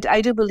 But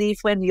I do believe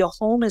when your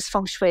home is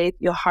feng shui,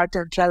 your heart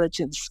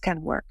intelligence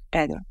can work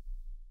better.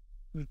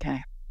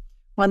 Okay.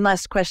 One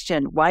last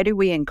question. Why do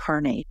we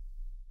incarnate?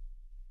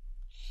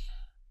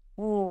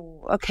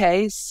 Oh,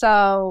 okay.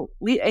 So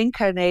we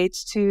incarnate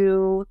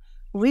to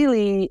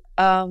really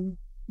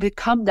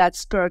become that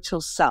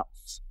spiritual self.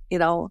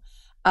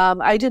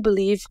 I do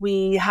believe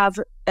we have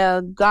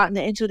gotten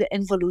into the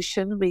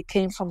involution. We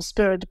came from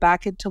spirit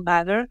back into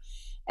matter,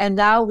 and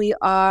now we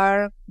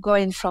are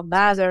going from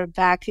matter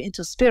back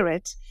into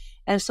spirit.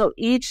 And so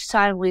each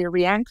time we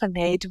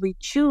reincarnate, we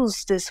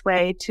choose this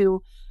way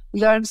to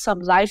learn some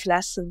life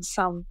lessons,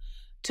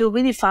 to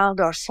really find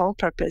our soul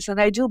purpose. And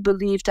I do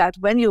believe that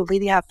when you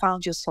really have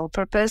found your soul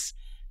purpose,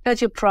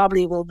 that you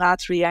probably will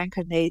not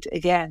reincarnate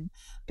again,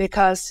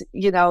 because,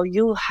 you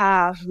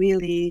have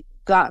really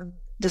gotten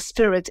the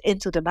spirit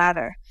into the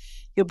matter.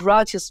 You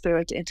brought your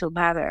spirit into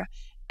matter.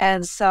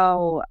 And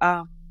so,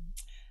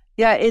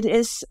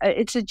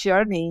 it's a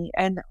journey,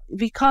 and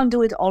we can't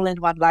do it all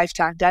in one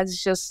lifetime. That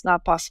is just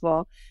not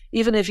possible,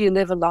 even if you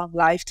live a long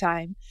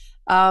lifetime.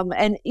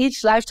 And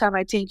each lifetime,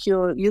 I think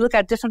you look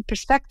at different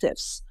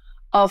perspectives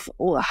of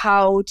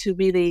how to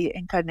really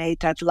incarnate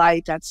that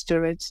light, that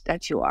spirit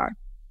that you are.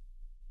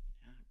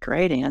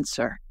 Great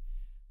answer.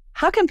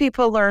 How can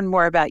people learn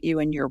more about you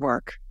and your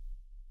work?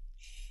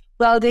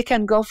 Well, they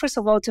can go, first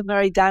of all, to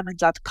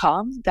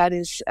marydiamond.com. That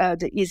is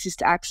the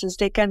easiest access.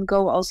 They can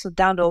go also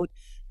download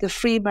the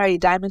free Mary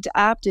Diamond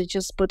app. They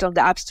just put on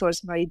the app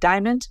stores Mary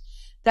Diamond.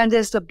 Then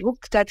there's the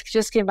book that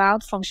just came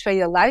out, Feng Shui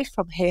Your Life,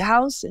 from Hay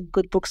House, in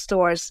good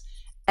bookstores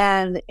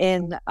and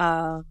in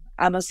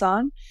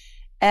Amazon.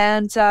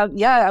 And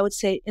I would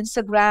say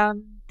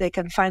Instagram, they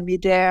can find me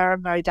there,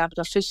 Mary Diamond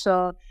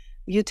Official,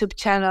 YouTube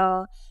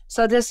channel.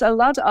 So there's a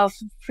lot of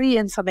free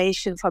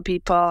information for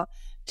people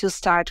to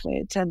start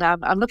with. And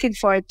I'm looking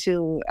forward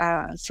to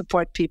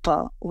support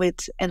people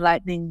with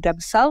enlightening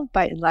themselves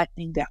by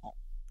enlightening their home.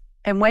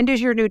 And when does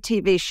your new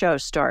TV show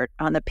start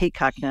on the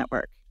Peacock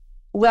Network?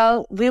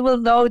 Well, we will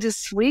know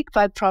this week,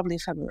 but probably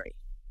February.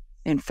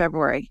 In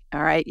February.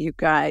 All right, you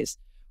guys.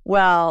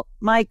 Well,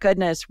 my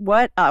goodness,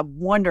 what a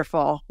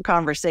wonderful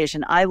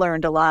conversation. I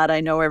learned a lot.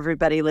 I know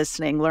everybody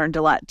listening learned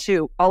a lot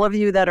too. All of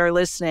you that are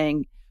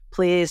listening,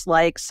 please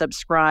like,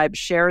 subscribe,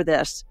 share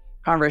this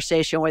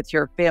conversation with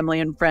your family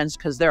and friends,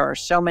 because there are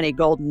so many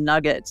golden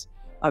nuggets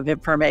of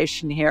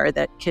information here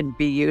that can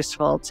be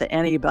useful to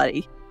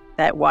anybody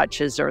that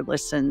watches or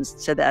listens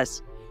to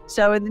this.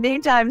 So in the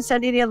meantime,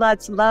 sending you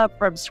lots of love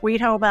from Sweet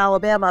Home,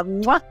 Alabama,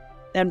 mwah,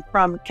 and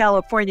from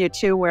California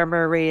too, where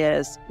Marie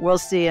is. We'll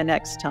see you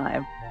next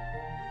time.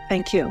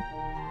 Thank you.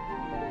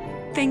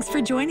 Thanks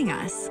for joining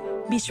us.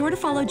 Be sure to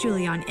follow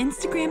Julie on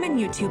Instagram and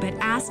YouTube at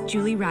Ask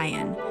Julie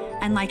Ryan,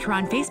 and like her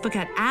on Facebook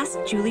at Ask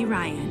Julie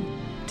Ryan.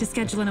 To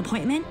schedule an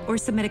appointment or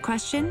submit a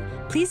question,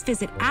 please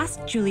visit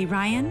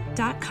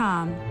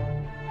AskJulieRyan.com.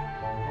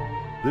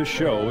 This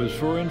show is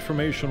for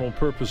informational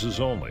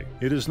purposes only.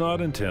 It is not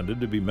intended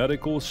to be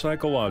medical,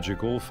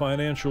 psychological,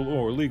 financial,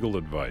 or legal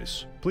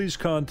advice. Please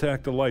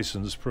contact a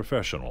licensed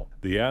professional.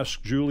 The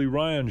Ask Julie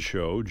Ryan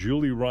Show,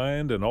 Julie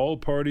Ryan and all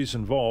parties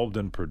involved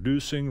in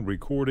producing,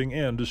 recording,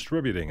 and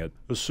distributing it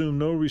assume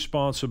no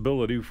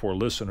responsibility for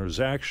listeners'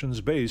 actions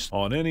based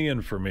on any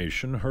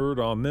information heard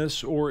on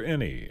this or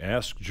any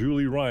Ask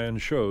Julie Ryan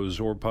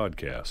shows or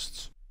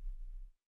podcasts.